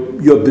your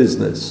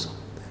business.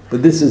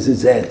 But this is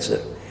his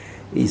answer.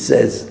 He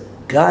says,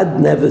 God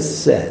never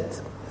said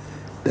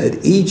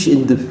that each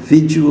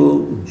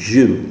individual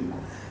Jew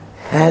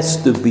has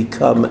to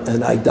become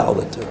an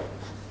idolater.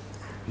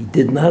 He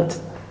did not,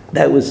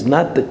 that was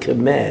not the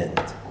command.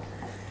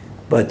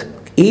 But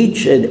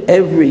each and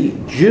every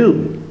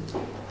Jew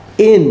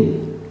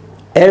in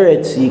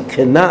Eretz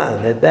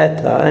Canaan at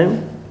that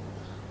time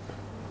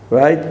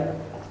right,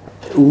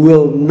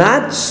 will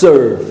not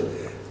serve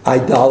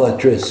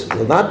idolatrous,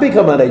 will not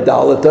become an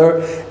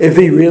idolater if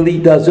he really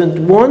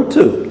doesn't want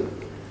to.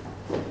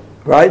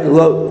 Right? And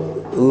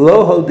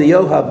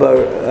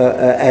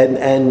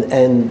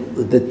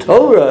the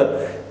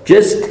Torah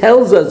just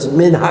tells us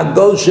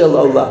minhago shel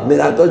olam,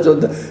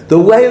 the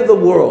way of the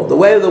world. The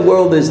way of the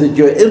world is that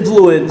you're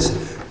influenced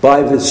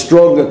by the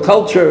stronger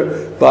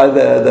culture, by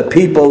the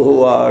people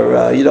who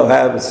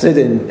are sit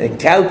in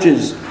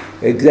couches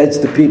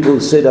against the people who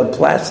sit on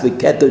plastic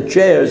keter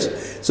chairs.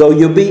 So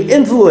you'll be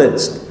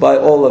influenced by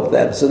all of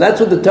them. So that's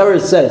what the Torah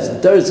says. The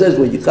Torah says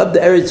when you come to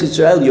Eretz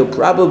Yisrael, you'll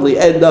probably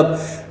end up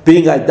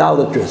being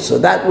idolatrous. So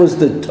that was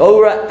the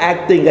Torah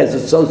acting as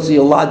a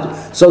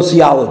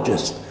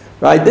sociologist.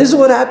 Right? This is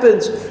what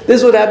happens.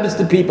 This is what happens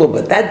to people.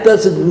 But that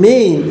doesn't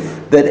mean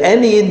that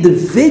any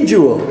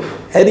individual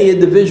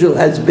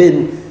has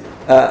been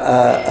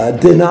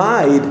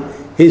denied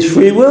his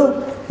free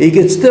will. He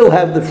can still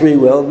have the free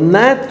will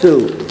not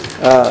to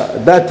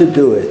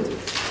do it.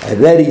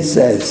 And then he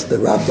says, the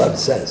Rambam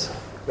says,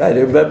 right?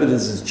 Remember,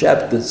 this is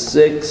chapter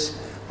 6,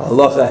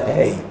 halacha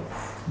hey.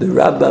 The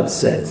Rambam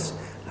says,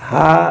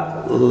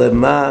 ha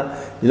lema.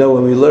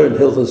 When we learned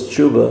Hilchos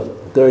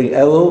Tshuva during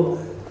Elul,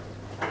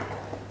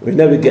 we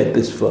never get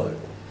this far.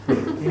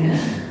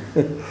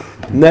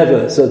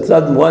 Never. So it's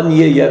not 1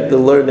 year you have to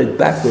learn it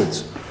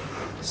backwards.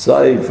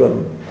 Starting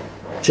from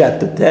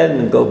chapter 10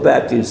 and go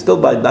back, you still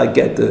might not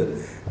get to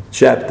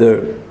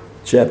chapter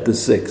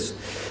 6.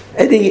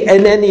 In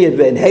any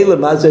event,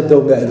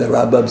 the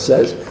Rambam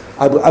says,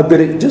 I'm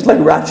going to, just like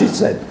Rashi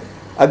said,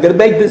 I'm going to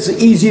make this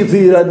easier for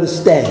you to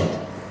understand.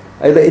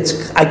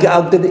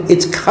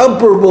 It's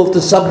comparable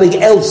to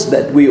something else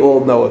that we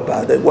all know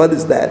about it. What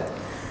is that?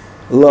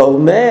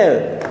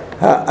 Lomer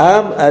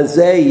ha'am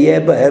azeh yeh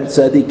b'hem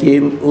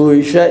tzadikim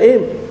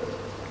u'rishaim.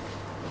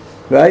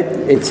 Right?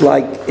 It's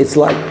like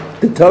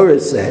the Torah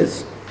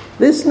says,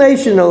 this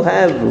nation will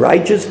have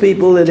righteous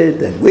people in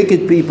it and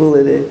wicked people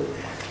in it.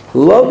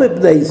 Lo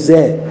b'bnei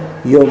zeh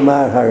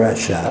yomar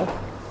harasha,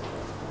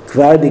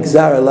 kvar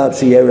nigzar alav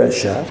sheyeh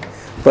rasha.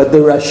 But the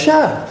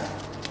rasha,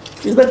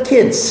 you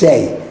can't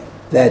say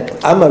that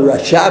I'm a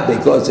rasha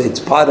because it's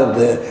part of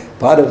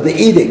the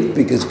edict,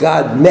 because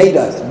God made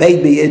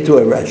me into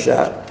a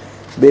rasha.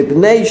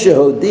 B'bnei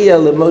shehodia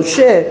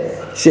leMoshe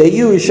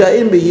sheyu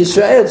yishaim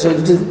b'Yisrael. So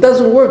it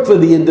doesn't work for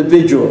the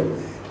individual.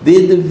 The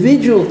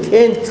individual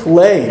can't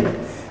claim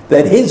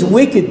that his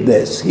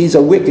wickedness, he's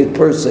a wicked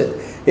person,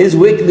 his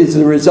wickedness is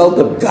the result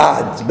of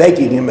God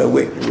making him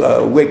wicked. In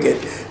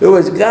other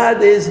words,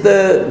 God is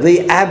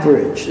the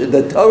average.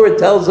 The Torah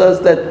tells us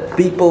that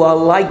people are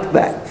like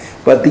that.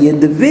 But the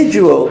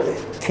individual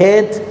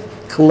can't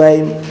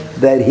claim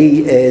that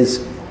he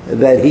is in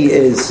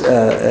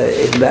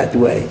that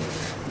way.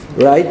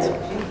 Right?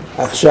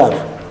 Achshav.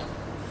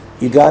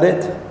 You got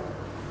it?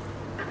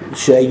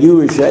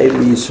 Shayu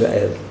Yishayim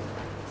Yisrael.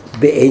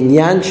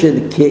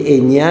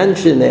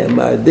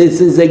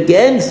 This is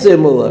again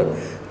similar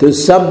to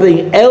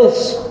something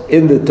else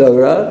in the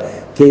Torah.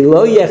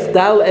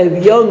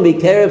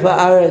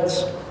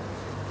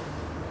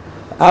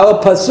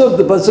 Our pasuk,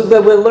 the pasuk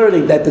that we're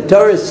learning, that the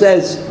Torah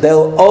says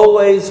there'll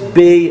always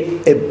be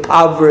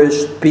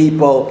impoverished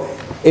people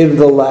in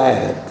the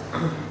land,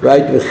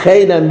 right?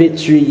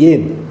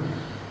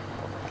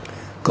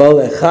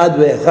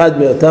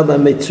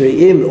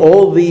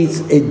 All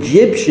these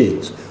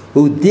Egyptians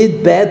who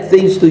did bad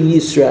things to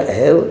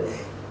Yisrael,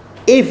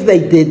 if they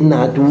did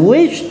not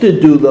wish to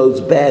do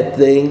those bad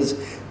things,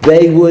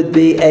 they would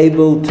be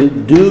able to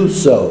do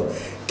so.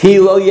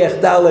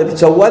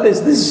 So what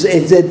is this?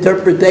 It's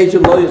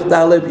interpretation, lo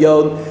yechdal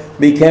evyon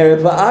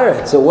mikerev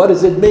haaretz. So what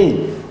does it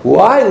mean?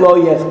 Why lo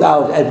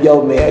yechdal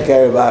evyon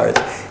mikerev haaretz?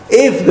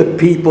 If the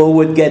people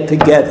would get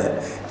together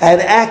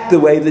and act the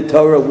way the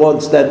Torah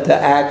wants them to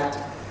act,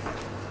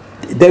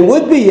 there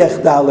would be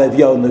yechdal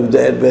evyon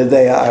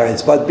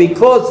haaretz. But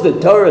because the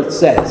Torah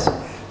says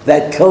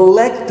that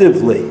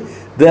collectively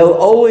there'll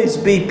always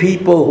be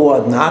people who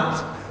are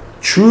not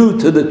true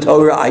to the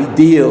Torah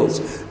ideals,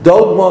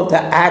 don't want to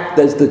act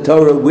as the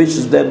Torah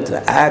wishes them to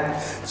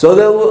act, so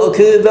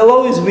there'll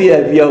always be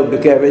evyon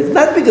b'kerev. It's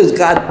not because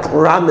God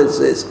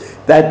promises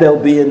that there'll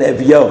be an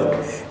evyon.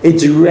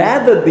 It's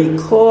rather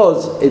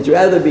because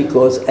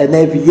an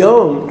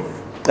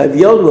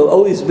evyon will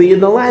always be in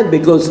the land,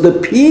 because the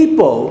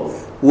people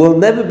will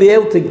never be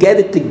able to get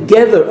it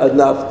together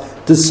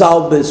enough to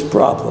solve this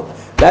problem.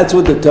 That's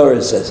what the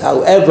Torah says.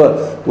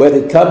 However, when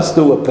it comes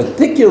to a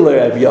particular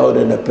evyon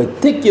and a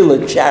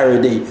particular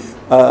charity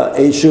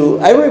issue,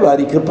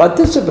 everybody can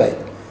participate.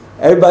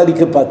 Everybody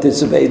can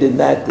participate in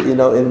that, in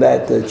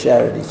that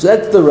charity. So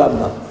that's the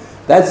Rambam.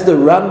 That's the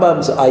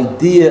Rambam's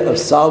idea of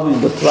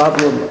solving the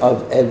problem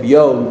of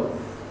evyon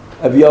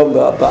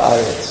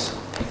ba'aretz.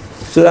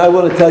 So I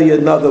want to tell you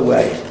another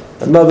way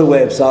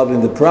of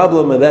solving the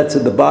problem, and that's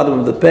at the bottom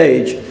of the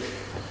page.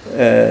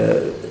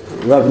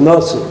 Rav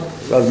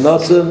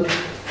Nosson,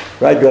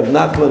 right? Rav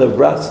Nachman of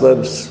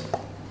Bratsleb's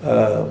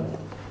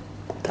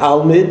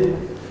Talmud,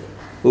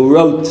 who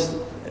wrote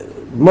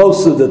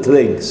most of the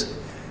things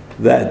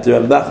that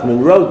Rav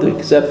Nachman wrote,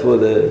 except for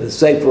the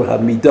Sefer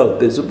HaMidot.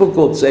 There's a book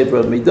called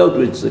Sefer HaMidot,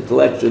 which is a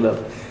collection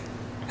of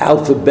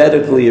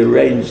alphabetically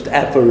arranged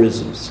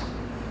aphorisms.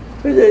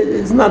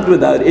 It's not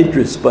without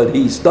interest, but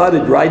he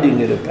started writing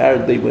it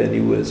apparently when he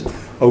was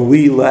a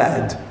wee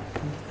lad,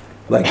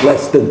 like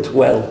less than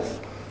 12.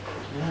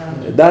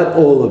 Not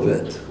all of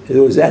it.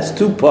 It has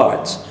two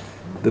parts.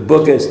 The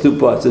book has two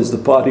parts. There's the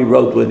part he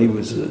wrote when he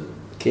was a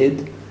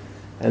kid,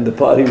 and the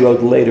part he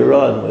wrote later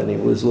on when he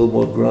was a little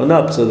more grown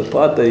up. So the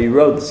part that he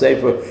wrote, the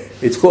Sefer,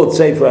 it's called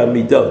Sefer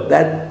HaMidot.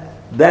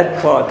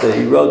 That part that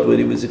he wrote when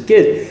he was a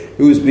kid,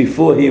 it was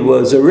before he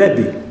was a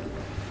Rebbe.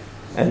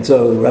 And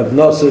so Rav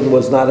Nosson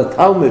was not a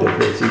Talmud of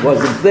his. He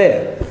wasn't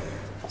there.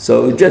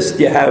 So just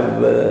you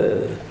have,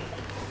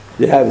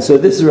 so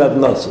this is Rav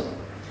Nosson.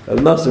 Rav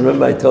Nosson,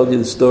 remember I told you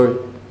the story?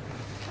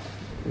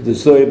 The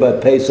story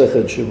about Pesach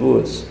and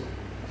Shavuos.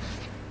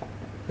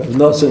 Rav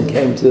Nosson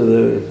came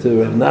to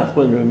Rav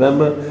Nachman,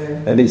 remember?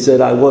 And he said,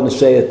 I want to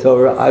say a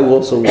Torah. I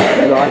also,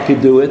 I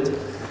could do it.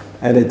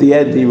 And at the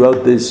end he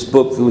wrote this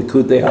book,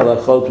 Likutei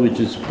Halachot, which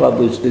is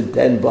published in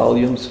 10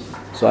 volumes.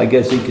 So I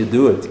guess he could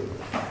do it.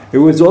 It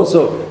was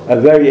also a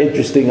very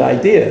interesting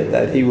idea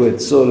that he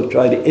would sort of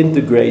try to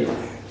integrate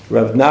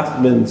Rav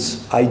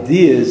Nachman's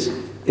ideas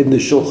in the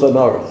Shulchan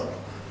Aruch.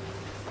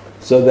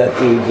 So that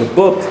the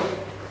book,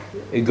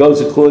 it goes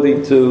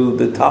according to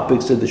the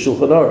topics of the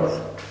Shulchan Aruch.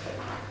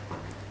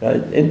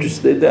 Right?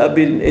 Interesting. I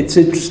mean, it's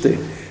interesting.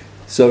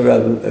 So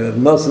Rav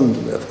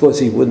Nosson, of course,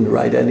 he wouldn't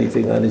write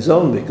anything on his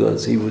own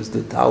because he was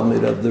the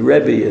Talmud of the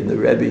Rebbe, and the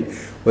Rebbe,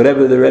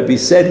 whatever the Rebbe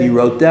said, he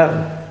wrote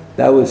down.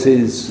 That was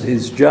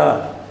his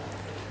job,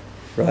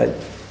 right?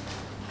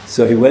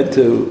 So he went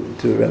to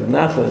Rav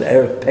Nachman,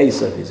 Erev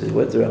Pesach. He said, he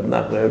went to Rav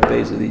Nachman, Erev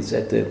Pesach. He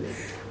said to him,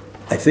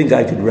 I think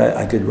I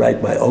could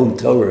write my own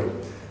Torah,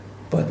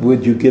 but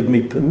would you give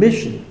me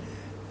permission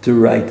to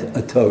write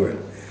a Torah?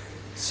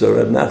 So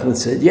Rav Nachman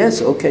said,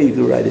 yes, okay, you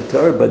can write a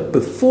Torah, but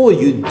before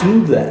you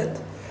do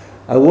that,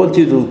 I want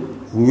you to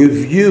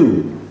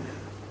review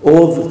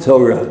all the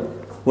Torah.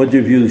 I want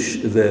you to review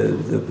the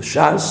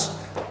Shas,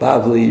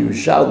 Bavli,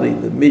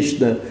 Yerushalmi, the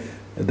Mishnah,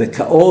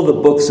 all the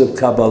books of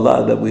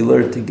Kabbalah that we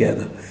learned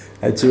together.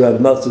 And so Rav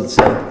Nosson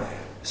said,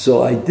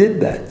 so I did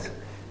that.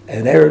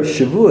 And Erev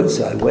Shavuos,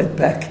 I went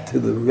back to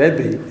the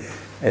Rebbe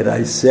and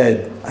I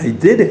said, I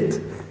did it.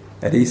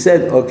 And he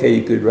said, okay,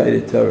 you could write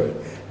a Torah.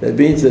 That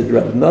means that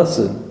Rav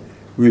Nosson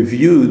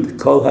reviewed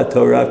Kol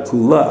HaTorah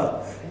Kula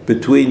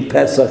between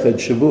Pesach and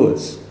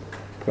Shavuos.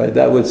 Right?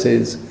 That was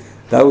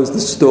the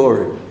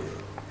story.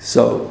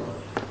 So,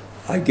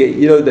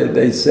 that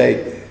they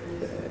say,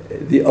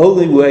 the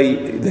only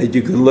way that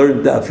you can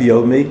learn Daf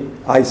Yomi,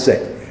 I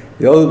say,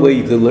 the only way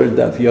you can learn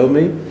Daf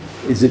Yomi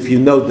is if you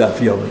know Daf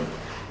Yomi.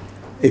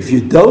 If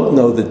you don't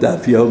know the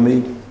Daf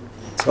Yomi,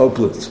 it's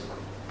hopeless.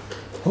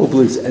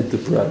 Hopeless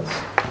enterprise.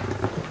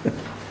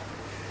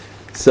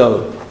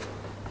 So,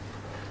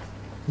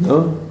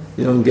 no?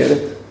 You don't get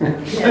it?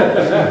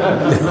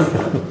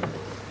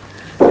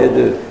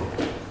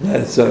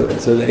 So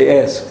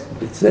they ask,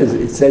 it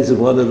says in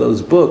one of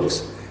those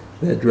books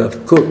that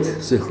Rav Kook,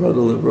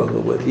 Zichrono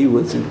Livrocha, when he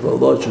was in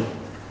Volozhin,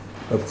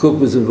 Rav Kook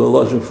was in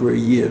Volozhin for a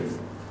year,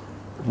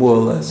 more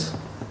or less.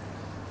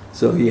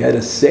 So he had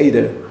a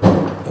Seder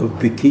of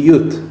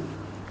Bikiyut.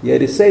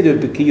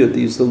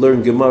 He used to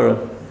learn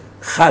Gemara,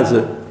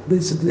 Chazer.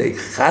 This is the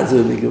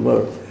Chazer, the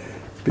Gemara.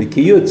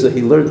 Bikiyut, so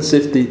he learned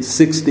 60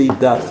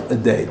 daf a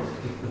day.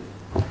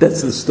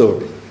 That's the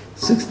story.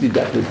 60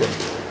 daf a day.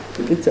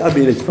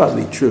 It's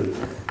probably true.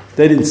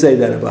 They didn't say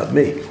that about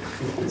me.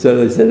 So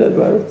they said that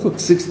about cook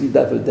 60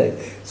 daf a day.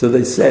 So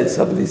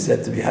somebody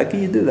said to me, how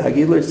can you do that? How can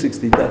you learn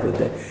 60 daf a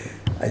day?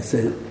 I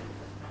said,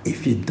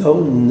 if you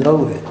don't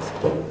know it,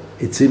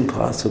 it's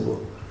impossible.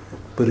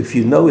 But if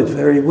you know it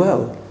very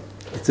well,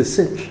 it's a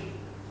cinch.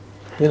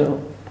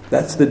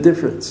 That's the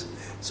difference.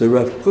 So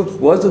Rav Kook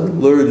wasn't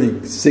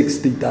learning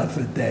 60 daf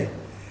a day.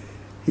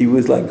 He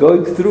was like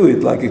going through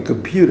it like a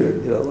computer,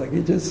 like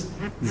he just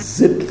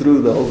zipped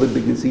through the whole thing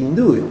because he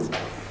knew it.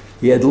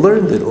 He had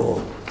learned it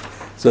all.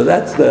 So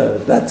that's the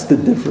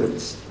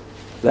difference.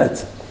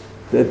 That's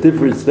the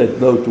difference that's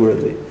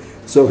noteworthy.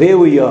 So here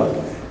we are.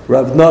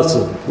 Rav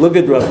Nosson. Look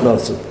at Rav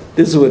Nosson.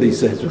 This is what he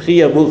says.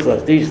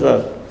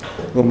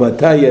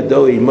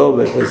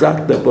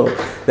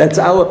 That's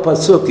our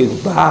pasuk in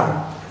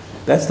Bahar.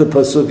 That's the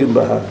pasuk in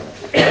Bahar.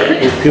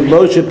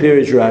 Kimosha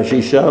Pirish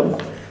Rashi Sham,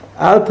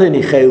 Al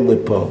Tenichel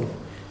Lepo,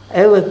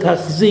 Ela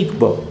Tachzik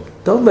Bo.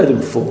 Don't let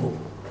him fall.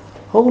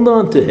 Hold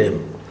on to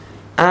him.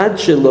 Ad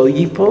Shelo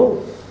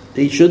Yipo.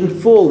 He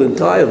shouldn't fall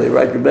entirely,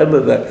 right? Remember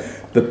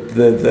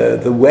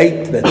the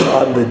weight that's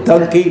on the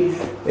donkey.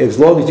 As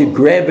long as you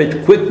grab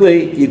it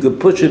quickly, you can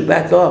push it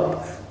back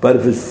up. But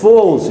if it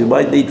falls, you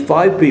might need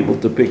 5 people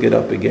to pick it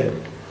up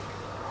again.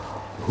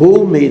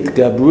 Hu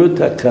mitgabrut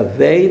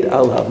hakaved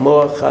al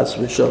hamor chas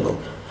v'shalom.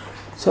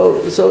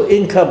 So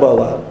in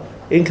Kabbalah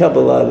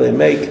they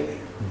make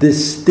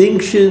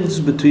distinctions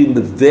between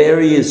the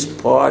various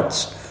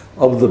parts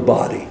of the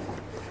body.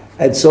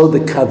 And so the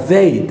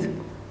kaved,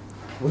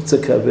 what's a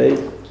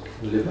kaved?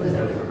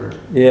 Liver.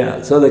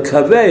 Yeah, so the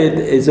kaved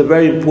is a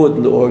very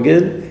important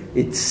organ.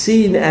 It's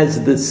seen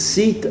as the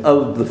seat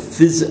of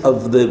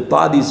the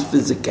body's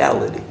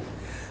physicality.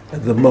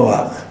 The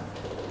moach,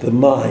 the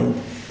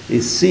mind,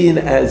 is seen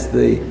as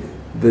the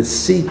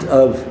seat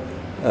of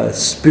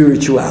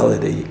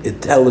spirituality,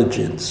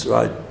 intelligence,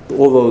 right?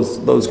 All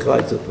those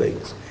kinds of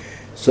things.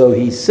 So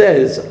he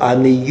says,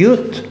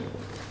 aniyut.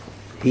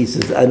 He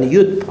says,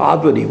 aniyut,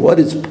 poverty. What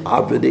is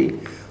poverty?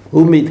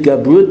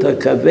 Umitgabruta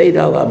kaved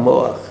al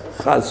hamoach.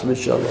 Chas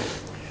v'shalom.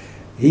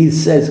 He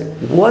says,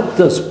 what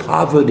does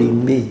poverty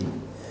mean?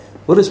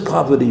 What does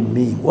poverty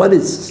mean?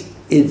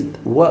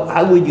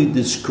 How would you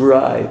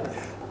describe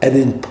an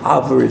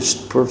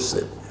impoverished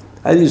person?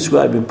 How do you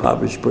describe an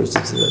impoverished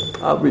person? An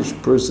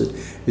impoverished person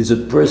is a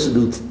person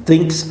who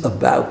thinks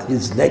about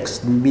his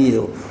next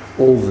meal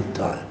all the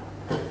time.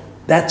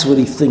 That's what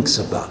he thinks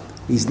about.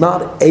 He's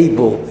not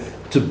able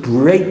to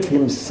break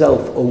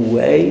himself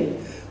away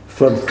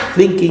from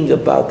thinking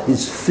about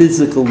his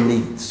physical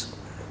needs,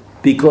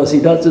 because he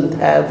doesn't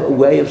have a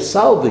way of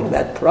solving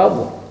that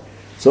problem.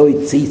 So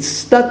he's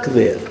stuck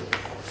there.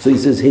 So he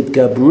says,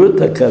 Hitgabrut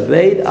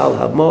kaved al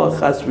hamoach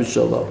chas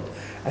v'shalom.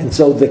 And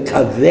so the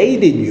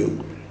kaved in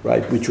you,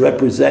 right, which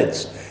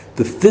represents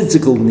the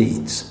physical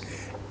needs,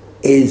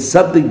 is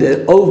something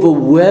that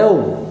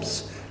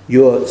overwhelms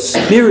your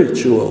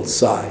spiritual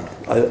side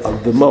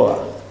of the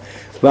moach.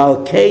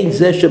 Val kein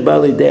zeh sheba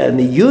lidei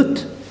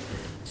aniyut,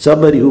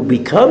 somebody who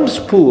becomes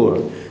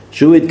poor,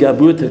 Shuit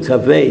Gabruta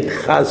Kaved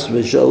Chas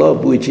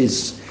V'Shalom, which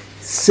is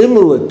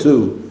similar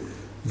to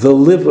the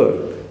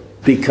liver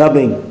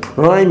becoming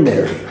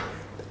primary,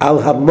 Al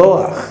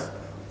Hamoach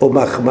or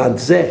Machmad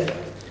Zeh,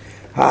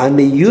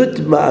 Ha'aniyut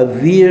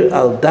Ma'avir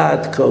Al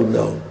Dat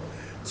Kono.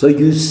 So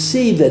you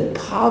see that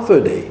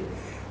poverty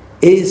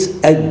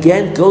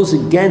goes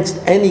against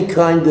any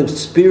kind of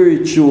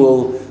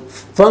spiritual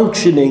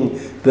functioning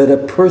that a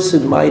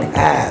person might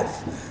have,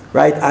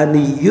 right?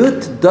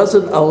 Aniyut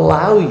doesn't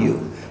allow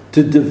you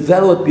to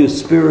develop your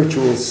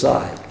spiritual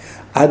side.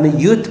 And the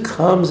youth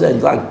comes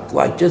and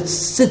like just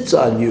sits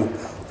on you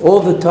all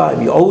the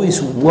time. You're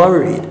always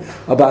worried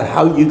about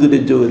how you're going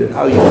to do it and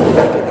how you're going to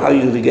make it, how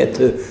you're going to get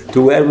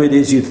to wherever it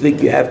is you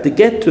think you have to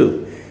get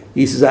to.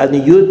 He says,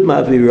 Aniyut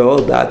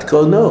maviro dat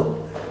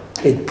kono.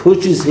 It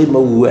pushes him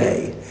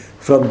away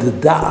from the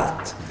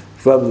da'at,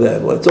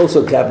 it's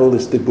also a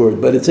Kabbalistic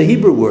word, but it's a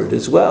Hebrew word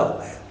as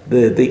well.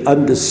 The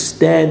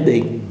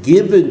understanding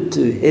given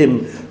to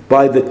him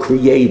by the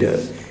Creator.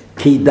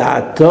 Ki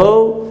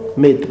da'ato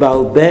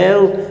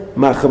mitbalbel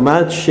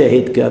machmat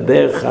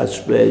sheitgaber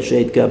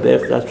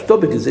chashto,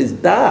 because his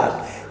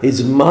da'at,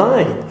 his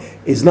mind,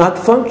 is not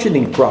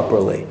functioning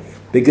properly,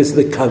 because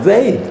the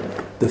kaved,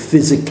 the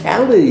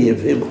physicality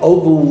of him,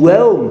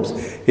 overwhelms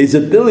his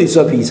ability.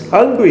 So if he's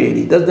hungry and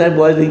he doesn't have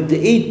anything to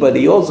eat, but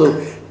he also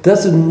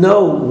doesn't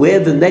know where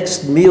the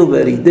next meal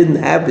that he didn't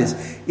have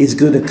is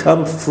going to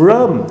come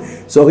from.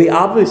 So he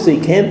obviously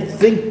can't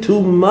think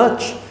too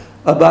much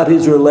about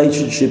his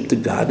relationship to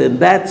God, and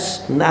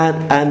that's not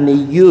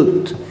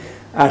aniyut.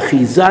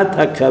 Achizat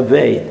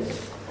hakaved.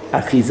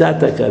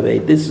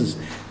 This is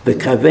the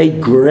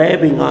kaved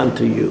grabbing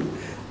onto you.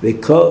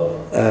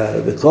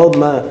 V'kol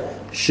ma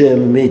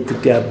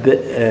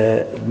shemitgaber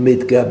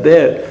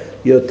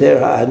yoter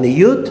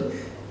ha'aniyut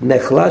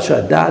nechlash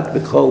hadat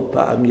b'kol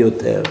pa'am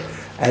yoter.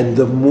 And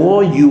the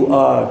more you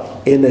are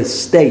in a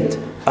state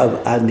of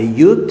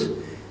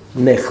aniyut,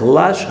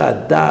 nechlash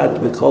hadat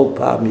b'kol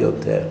pa'am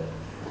yoter.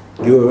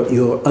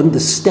 Your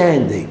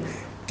understanding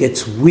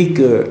gets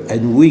weaker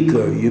and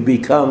weaker. You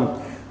become,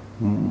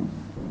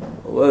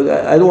 well,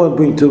 I don't want to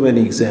bring too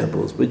many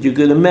examples, but you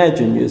can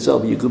imagine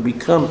yourself, you could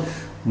become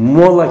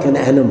more like an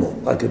animal.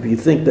 Like if you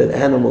think that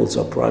animals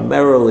are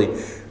primarily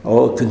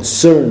all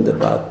concerned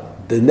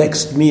about the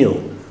next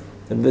meal,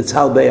 and that's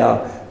how they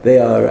are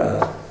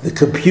the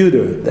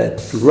computer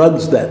that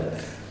runs them.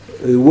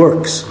 It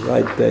works,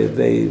 right?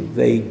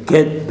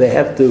 They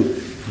have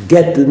to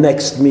get the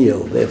next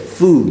meal. Their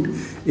food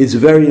is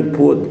very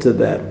important to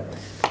them.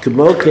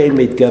 כמו כן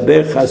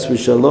מתגבר חס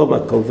ושלום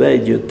הכובד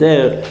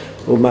יותר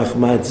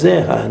ומחמד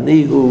זה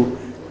העני הוא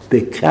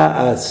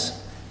בכעס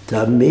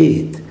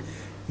תמיד.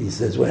 He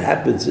says what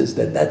happens is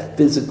that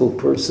physical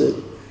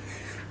person,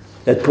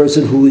 that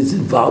person who is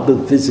involved in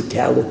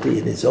physicality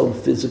and his own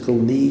physical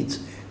needs,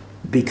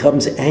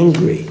 becomes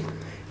angry.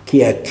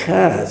 כי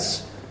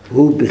הכעס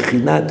הוא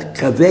בחינת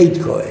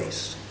כבד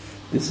כועס.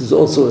 This is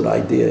also an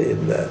idea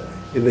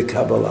in the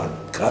Kabbalah.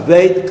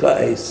 Kaved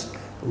ka'es,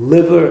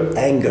 liver,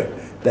 anger.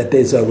 That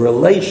there's a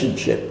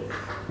relationship,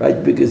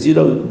 right? Because you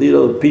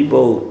know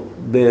people,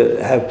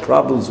 they have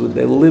problems with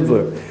their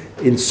liver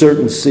in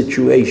certain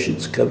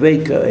situations.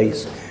 Kaved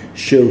ka'es,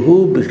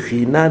 shehu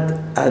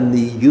b'chinat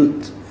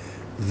aniyut.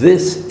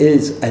 This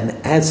is an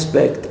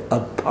aspect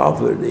of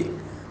poverty.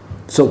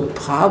 So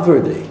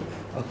poverty,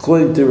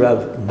 according to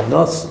Rav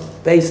Nosson,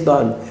 based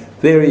on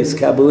various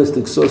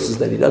Kabbalistic sources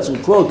that he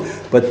doesn't quote,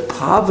 but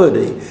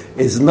poverty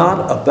is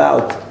not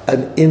about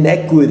an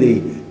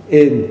inequity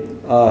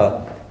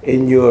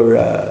in your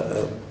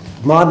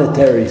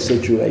monetary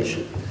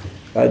situation.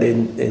 right?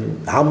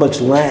 In how much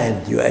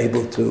land you're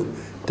able to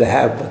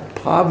have. But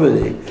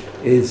poverty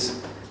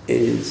is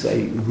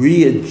a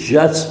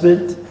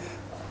readjustment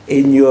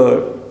in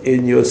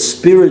your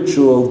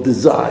spiritual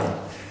design.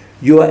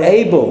 You are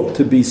able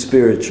to be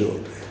spiritual,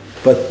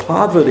 but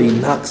poverty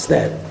knocks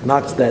that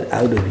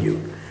out of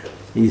you.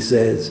 He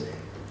says,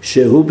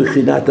 Shehu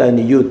b'chinat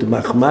aniyut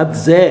machmat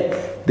zeh.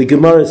 The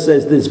Gemara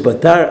says this,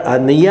 Batar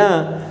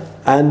aniyah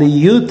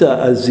aniyuta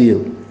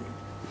azil.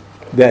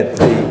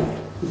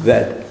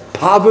 That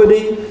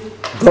poverty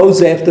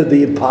goes after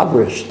the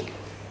impoverished.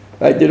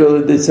 Right?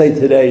 They say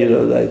today,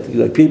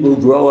 like people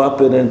who grow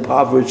up in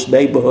impoverished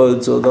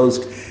neighborhoods or those,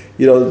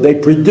 they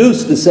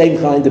produce the same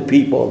kind of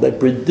people. They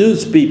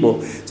produce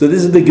people. So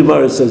this is the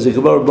Gemara says, the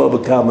Gemara Baba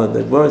Kama.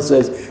 The Gemara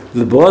says,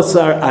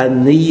 L'bosar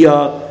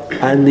aniyah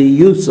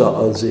aniyusa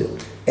azil.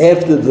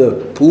 After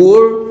the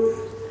poor,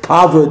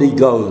 poverty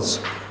goes.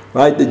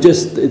 Right?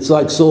 It's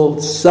like so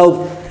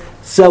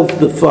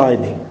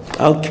self-defining.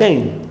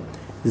 Al-Kain.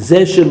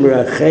 Zeh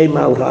shemrachem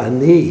al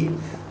ha'ani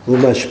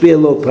u'mashpia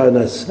lo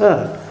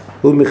parnasah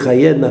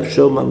u'mechayeh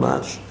nafsho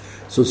mamash.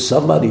 So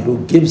somebody who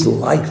gives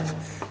life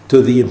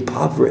to the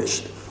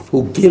impoverished,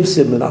 who gives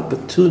him an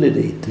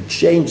opportunity to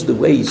change the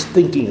way he's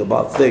thinking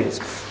about things,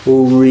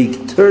 who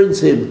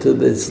returns him to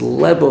this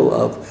level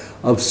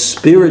of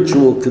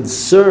spiritual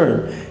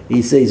concern,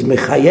 he says,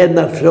 Mechayeh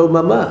nafsho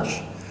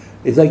mamash.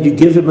 It's like you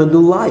give him a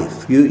new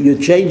life. You're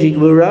changing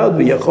him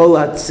around. You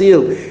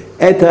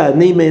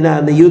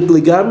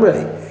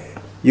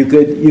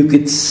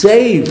could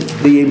save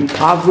the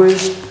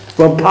impoverished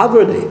from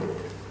poverty,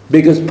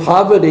 because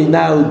poverty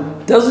now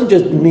doesn't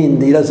just mean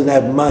he doesn't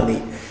have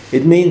money.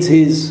 It means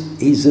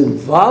his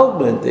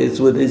involvement is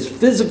with his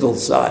physical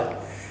side.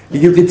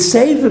 You could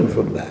save him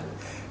from that,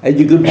 and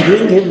you could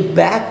bring him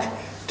back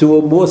to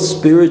a more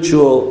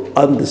spiritual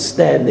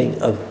understanding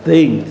of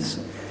things.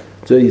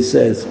 So he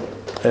says,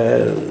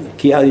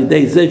 "Ki al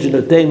yedei zeh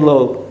shenoten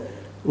lo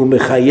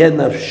u'mechayeh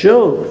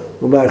nafsho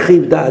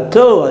u'marchiv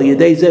da'ato al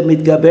yedei zeh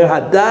mitgaber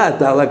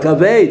hadat al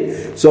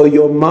hakaved." So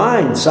your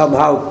mind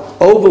somehow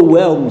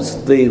overwhelms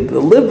the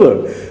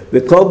liver.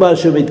 V'kol ma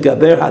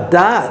shemitgaber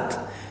hadat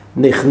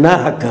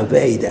nichna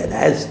hakaved, and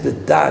as the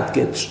dat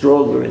gets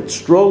stronger and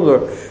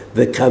stronger,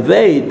 the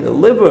kaved, the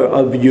liver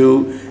of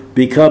you,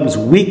 becomes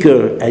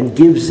weaker and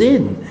gives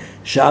in.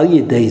 Shal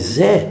yedei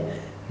zeh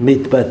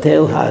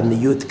mitbatel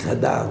ha'aniyut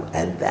kadal,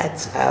 and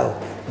that's how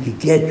you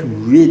get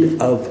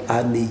rid of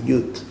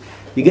aniyut.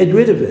 You get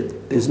rid of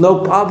it. There's no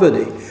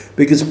poverty,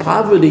 because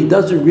poverty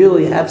doesn't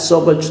really have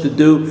so much to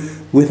do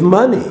with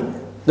money.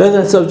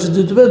 Doesn't have so much to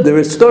do with it. There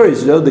are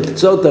stories, the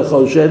Ktsot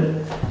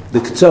HaChoshen, the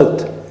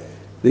Ktsot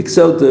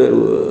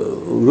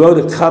wrote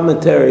a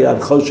commentary on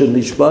Choshen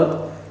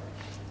Mishpat,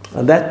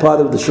 on that part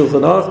of the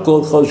Shulchan Aruch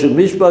called Choshen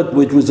Mishpat,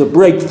 which was a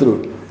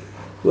breakthrough.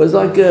 It was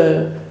like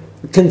a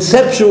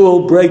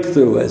conceptual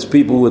breakthrough, as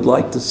people would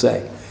like to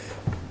say.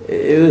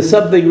 It was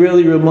something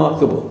really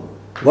remarkable.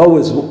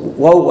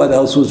 What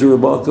else was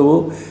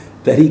remarkable?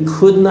 That he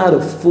could not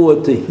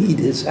afford to heat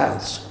his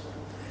house,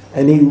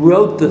 and he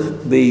wrote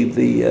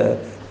the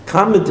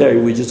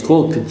commentary, which is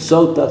called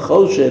Ktsot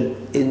HaChoshen,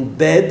 in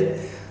bed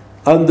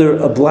under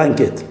a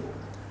blanket.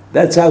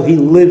 That's how he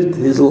lived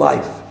his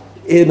life,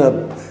 in a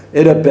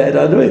bed.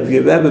 I don't know if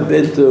you've ever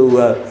been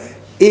to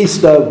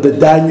east of the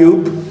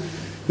Danube,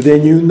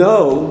 then you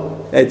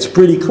know it's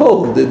pretty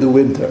cold in the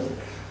winter.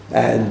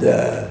 And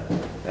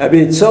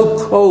it's so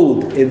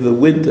cold in the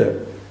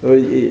winter,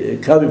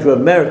 coming from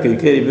America, you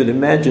can't even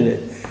imagine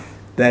it,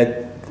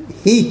 that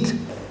heat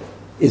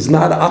is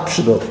not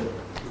optional.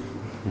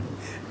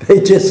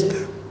 They just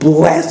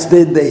blast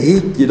in the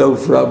heat,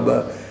 from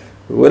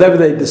whatever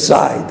they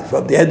decide,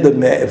 from the end of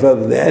May,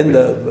 from the end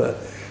of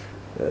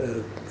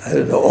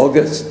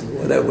August,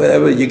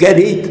 whatever. You get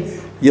heat,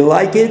 you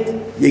like it,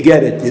 you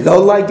get it. You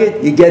don't like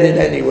it, you get it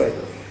anyway,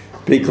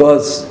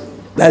 because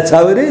that's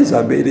how it is.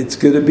 It's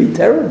going to be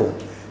terrible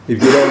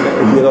if you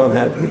don't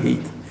have the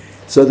heat.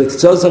 So the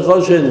Ktsot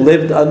HaChoshen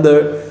lived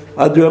under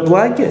a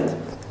blanket,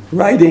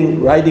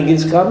 writing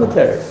his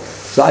commentary.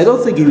 So I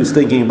don't think he was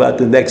thinking about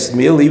the next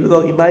meal, even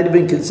though he might have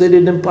been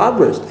considered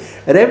impoverished.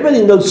 And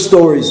everybody knows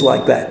stories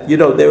like that.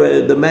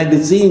 The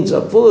magazines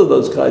are full of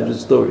those kinds of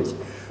stories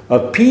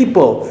of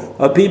people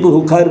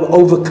who kind of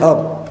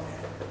overcome.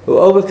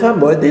 Well,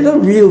 they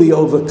don't really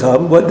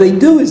overcome. What they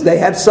do is they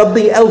have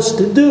something else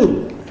to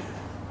do.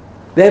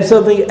 They have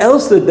something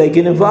else that they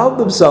can involve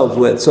themselves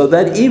with, so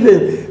that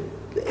even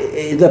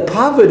the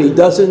poverty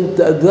doesn't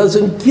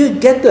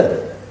get them,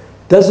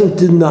 doesn't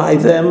deny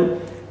them,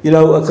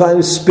 a kind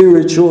of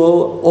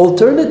spiritual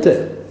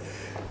alternative.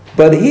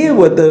 But here,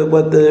 what the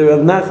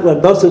Rav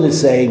Nosson is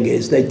saying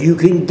is that you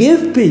can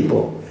give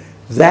people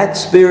that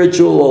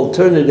spiritual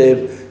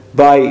alternative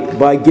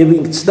by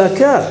giving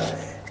tzedakah.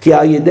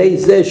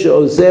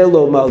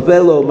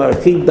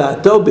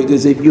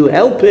 Because if you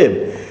help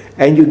him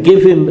and you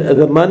give him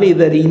the money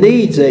that he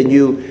needs, and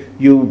you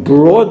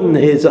broaden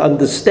his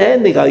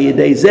understanding,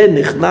 and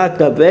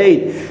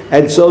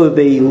so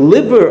the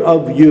liver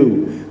of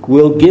you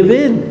will give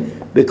in.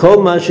 בכל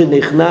מה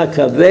שנכנע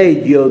כבד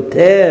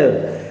יותר,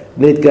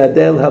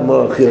 מתגדל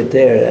המוח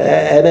יותר.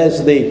 And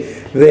as the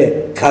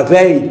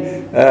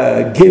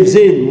kaved gives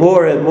in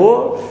more and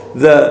more,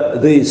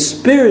 the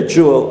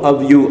spiritual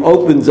of you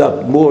opens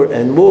up more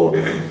and more.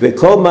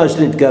 וכל מה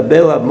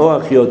שנתקבל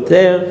המוח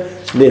יותר,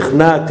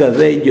 נכנע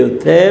כבד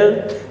יותר,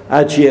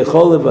 עד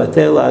שיכול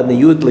לבטל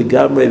העניות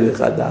לגמרי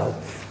וחדל.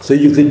 So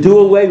you can do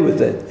away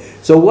with it.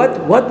 So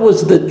what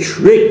was the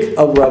trick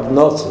of Rav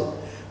Nosson?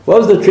 What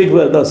was the trick of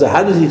Rav Nosson?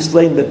 How does he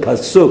explain the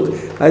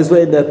pasuk? How does he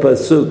explain that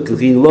pasuk?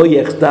 Ki lo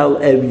yechtal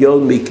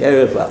evyon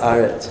mikerev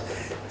haaretz.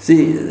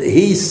 See,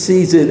 he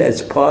sees it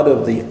as part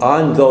of the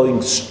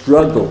ongoing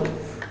struggle,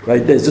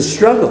 right? There's a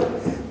struggle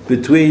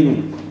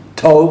between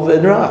Tov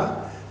and Ra.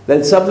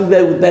 That's something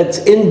that's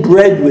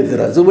inbred within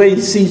us, the way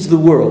he sees the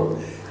world.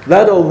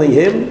 Not only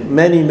him,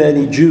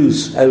 many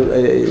Jews,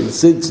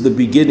 since the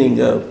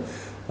beginning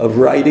of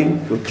writing,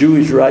 of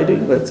Jewish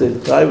writing, let's say the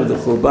time of the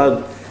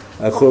Churban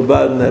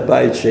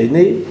Bayit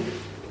Sheni,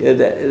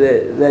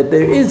 that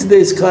there is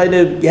this kind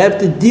of, you have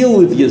to deal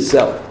with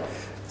yourself.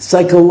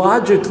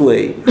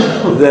 Psychologically,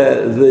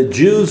 the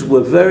Jews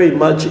were very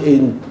much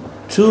in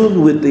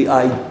tune with the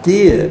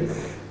idea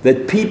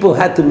that people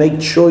had to make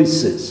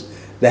choices.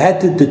 They had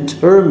to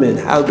determine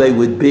how they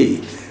would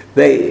be.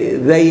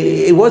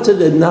 It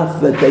wasn't enough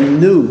that they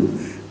knew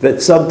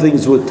that some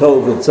things were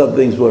tov and some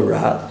things were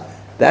ra.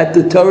 That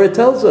the Torah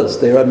tells us.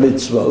 There are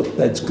mitzvot,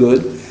 that's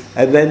good,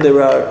 and then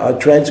there are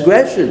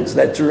transgressions,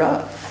 that's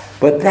ra.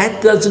 But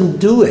that doesn't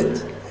do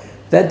it.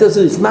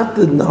 It's not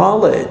the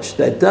knowledge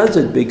that does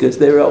it, because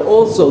there are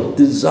also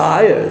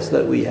desires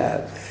that we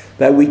have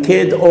that we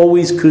can't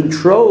always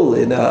control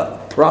in a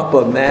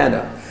proper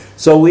manner.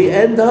 So we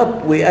end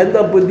up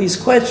with these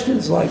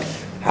questions like,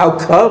 how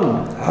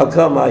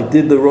come I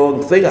did the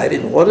wrong thing? I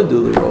didn't want to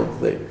do the wrong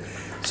thing.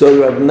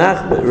 So Rav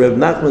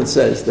Nachman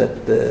says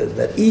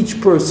that each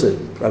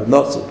person, Rav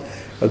Nosson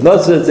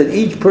says that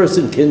each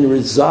person can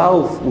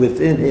resolve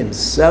within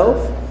himself,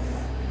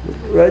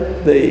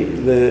 right,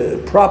 the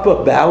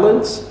proper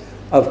balance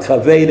of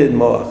kaved and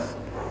moach,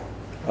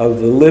 of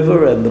the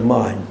liver and the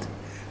mind.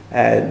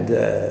 And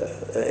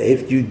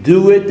if you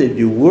do it, if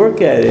you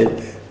work at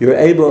it, you're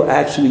able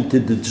actually to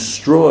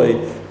destroy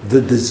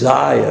the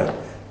desire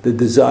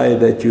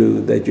that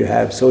you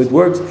have. So it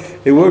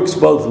works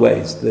both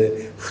ways.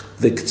 The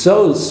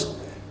Ktsos,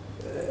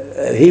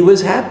 he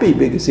was happy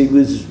because he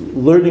was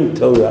learning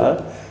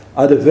Torah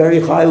at a very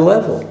high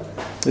level.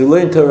 He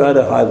learned Torah at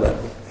a high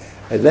level.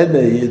 And then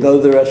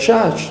the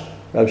Rashash,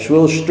 Rav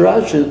Shmuel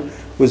Strashin,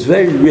 was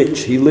very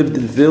rich. He lived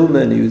in Vilna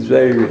and he was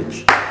very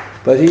rich.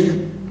 But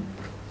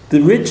the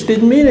rich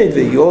didn't mean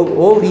anything.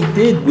 All he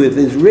did with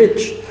his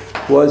rich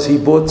was he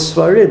bought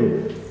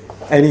Sfarim.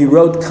 And he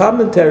wrote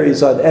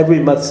commentaries on every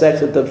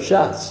Masechet of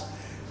Shas.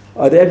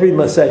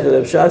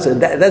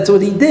 And that's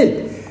what he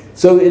did.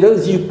 So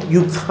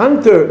you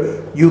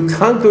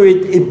conquer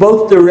it in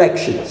both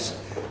directions.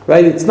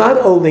 Right? It's not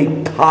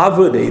only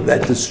poverty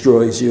that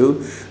destroys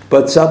you,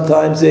 but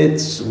sometimes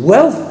it's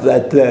wealth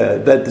that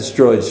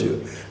destroys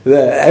you.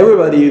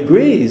 Everybody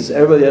agrees.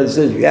 Everybody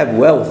understands. You have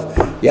wealth.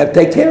 You have to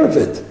take care of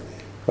it.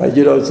 Right?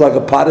 It's like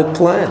a potted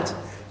plant.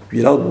 If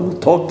you don't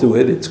talk to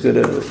it, it's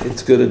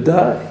gonna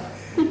die.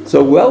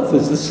 So wealth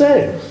is the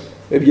same.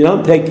 If you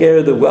don't take care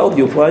of the wealth,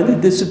 you'll find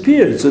it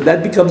disappears. So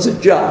that becomes a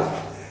job.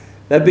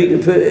 I'm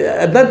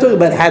not talking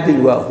about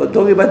having wealth. I'm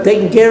talking about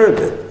taking care of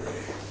it.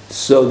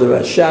 So the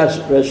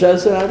Rashash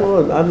said,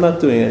 I'm not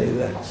doing any of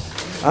that.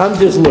 I'm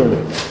just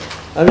learning.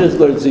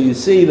 So you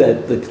see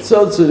that the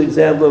Ktsos is an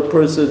example of a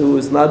person who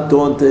was not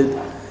daunted.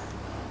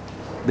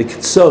 The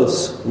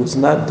Ktsos was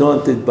not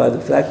daunted by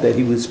the fact that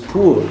he was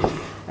poor.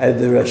 And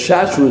the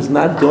Rashash was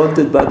not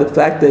daunted by the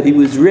fact that he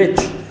was rich.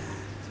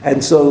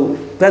 And so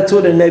that's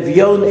what an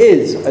Evyon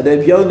is. An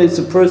Evyon is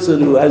a person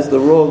who has the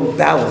wrong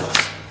balance.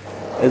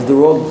 And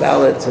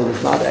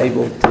is not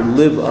able to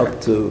live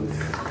up to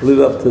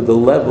the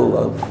level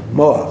of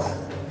moach.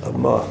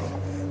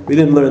 We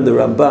didn't learn the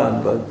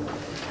Ramban, but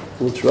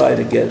we'll try it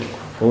again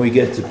when we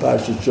get to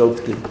Parshat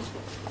Shoftim.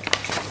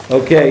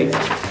 Okay,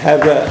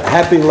 have a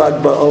happy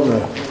Lag BaOmer.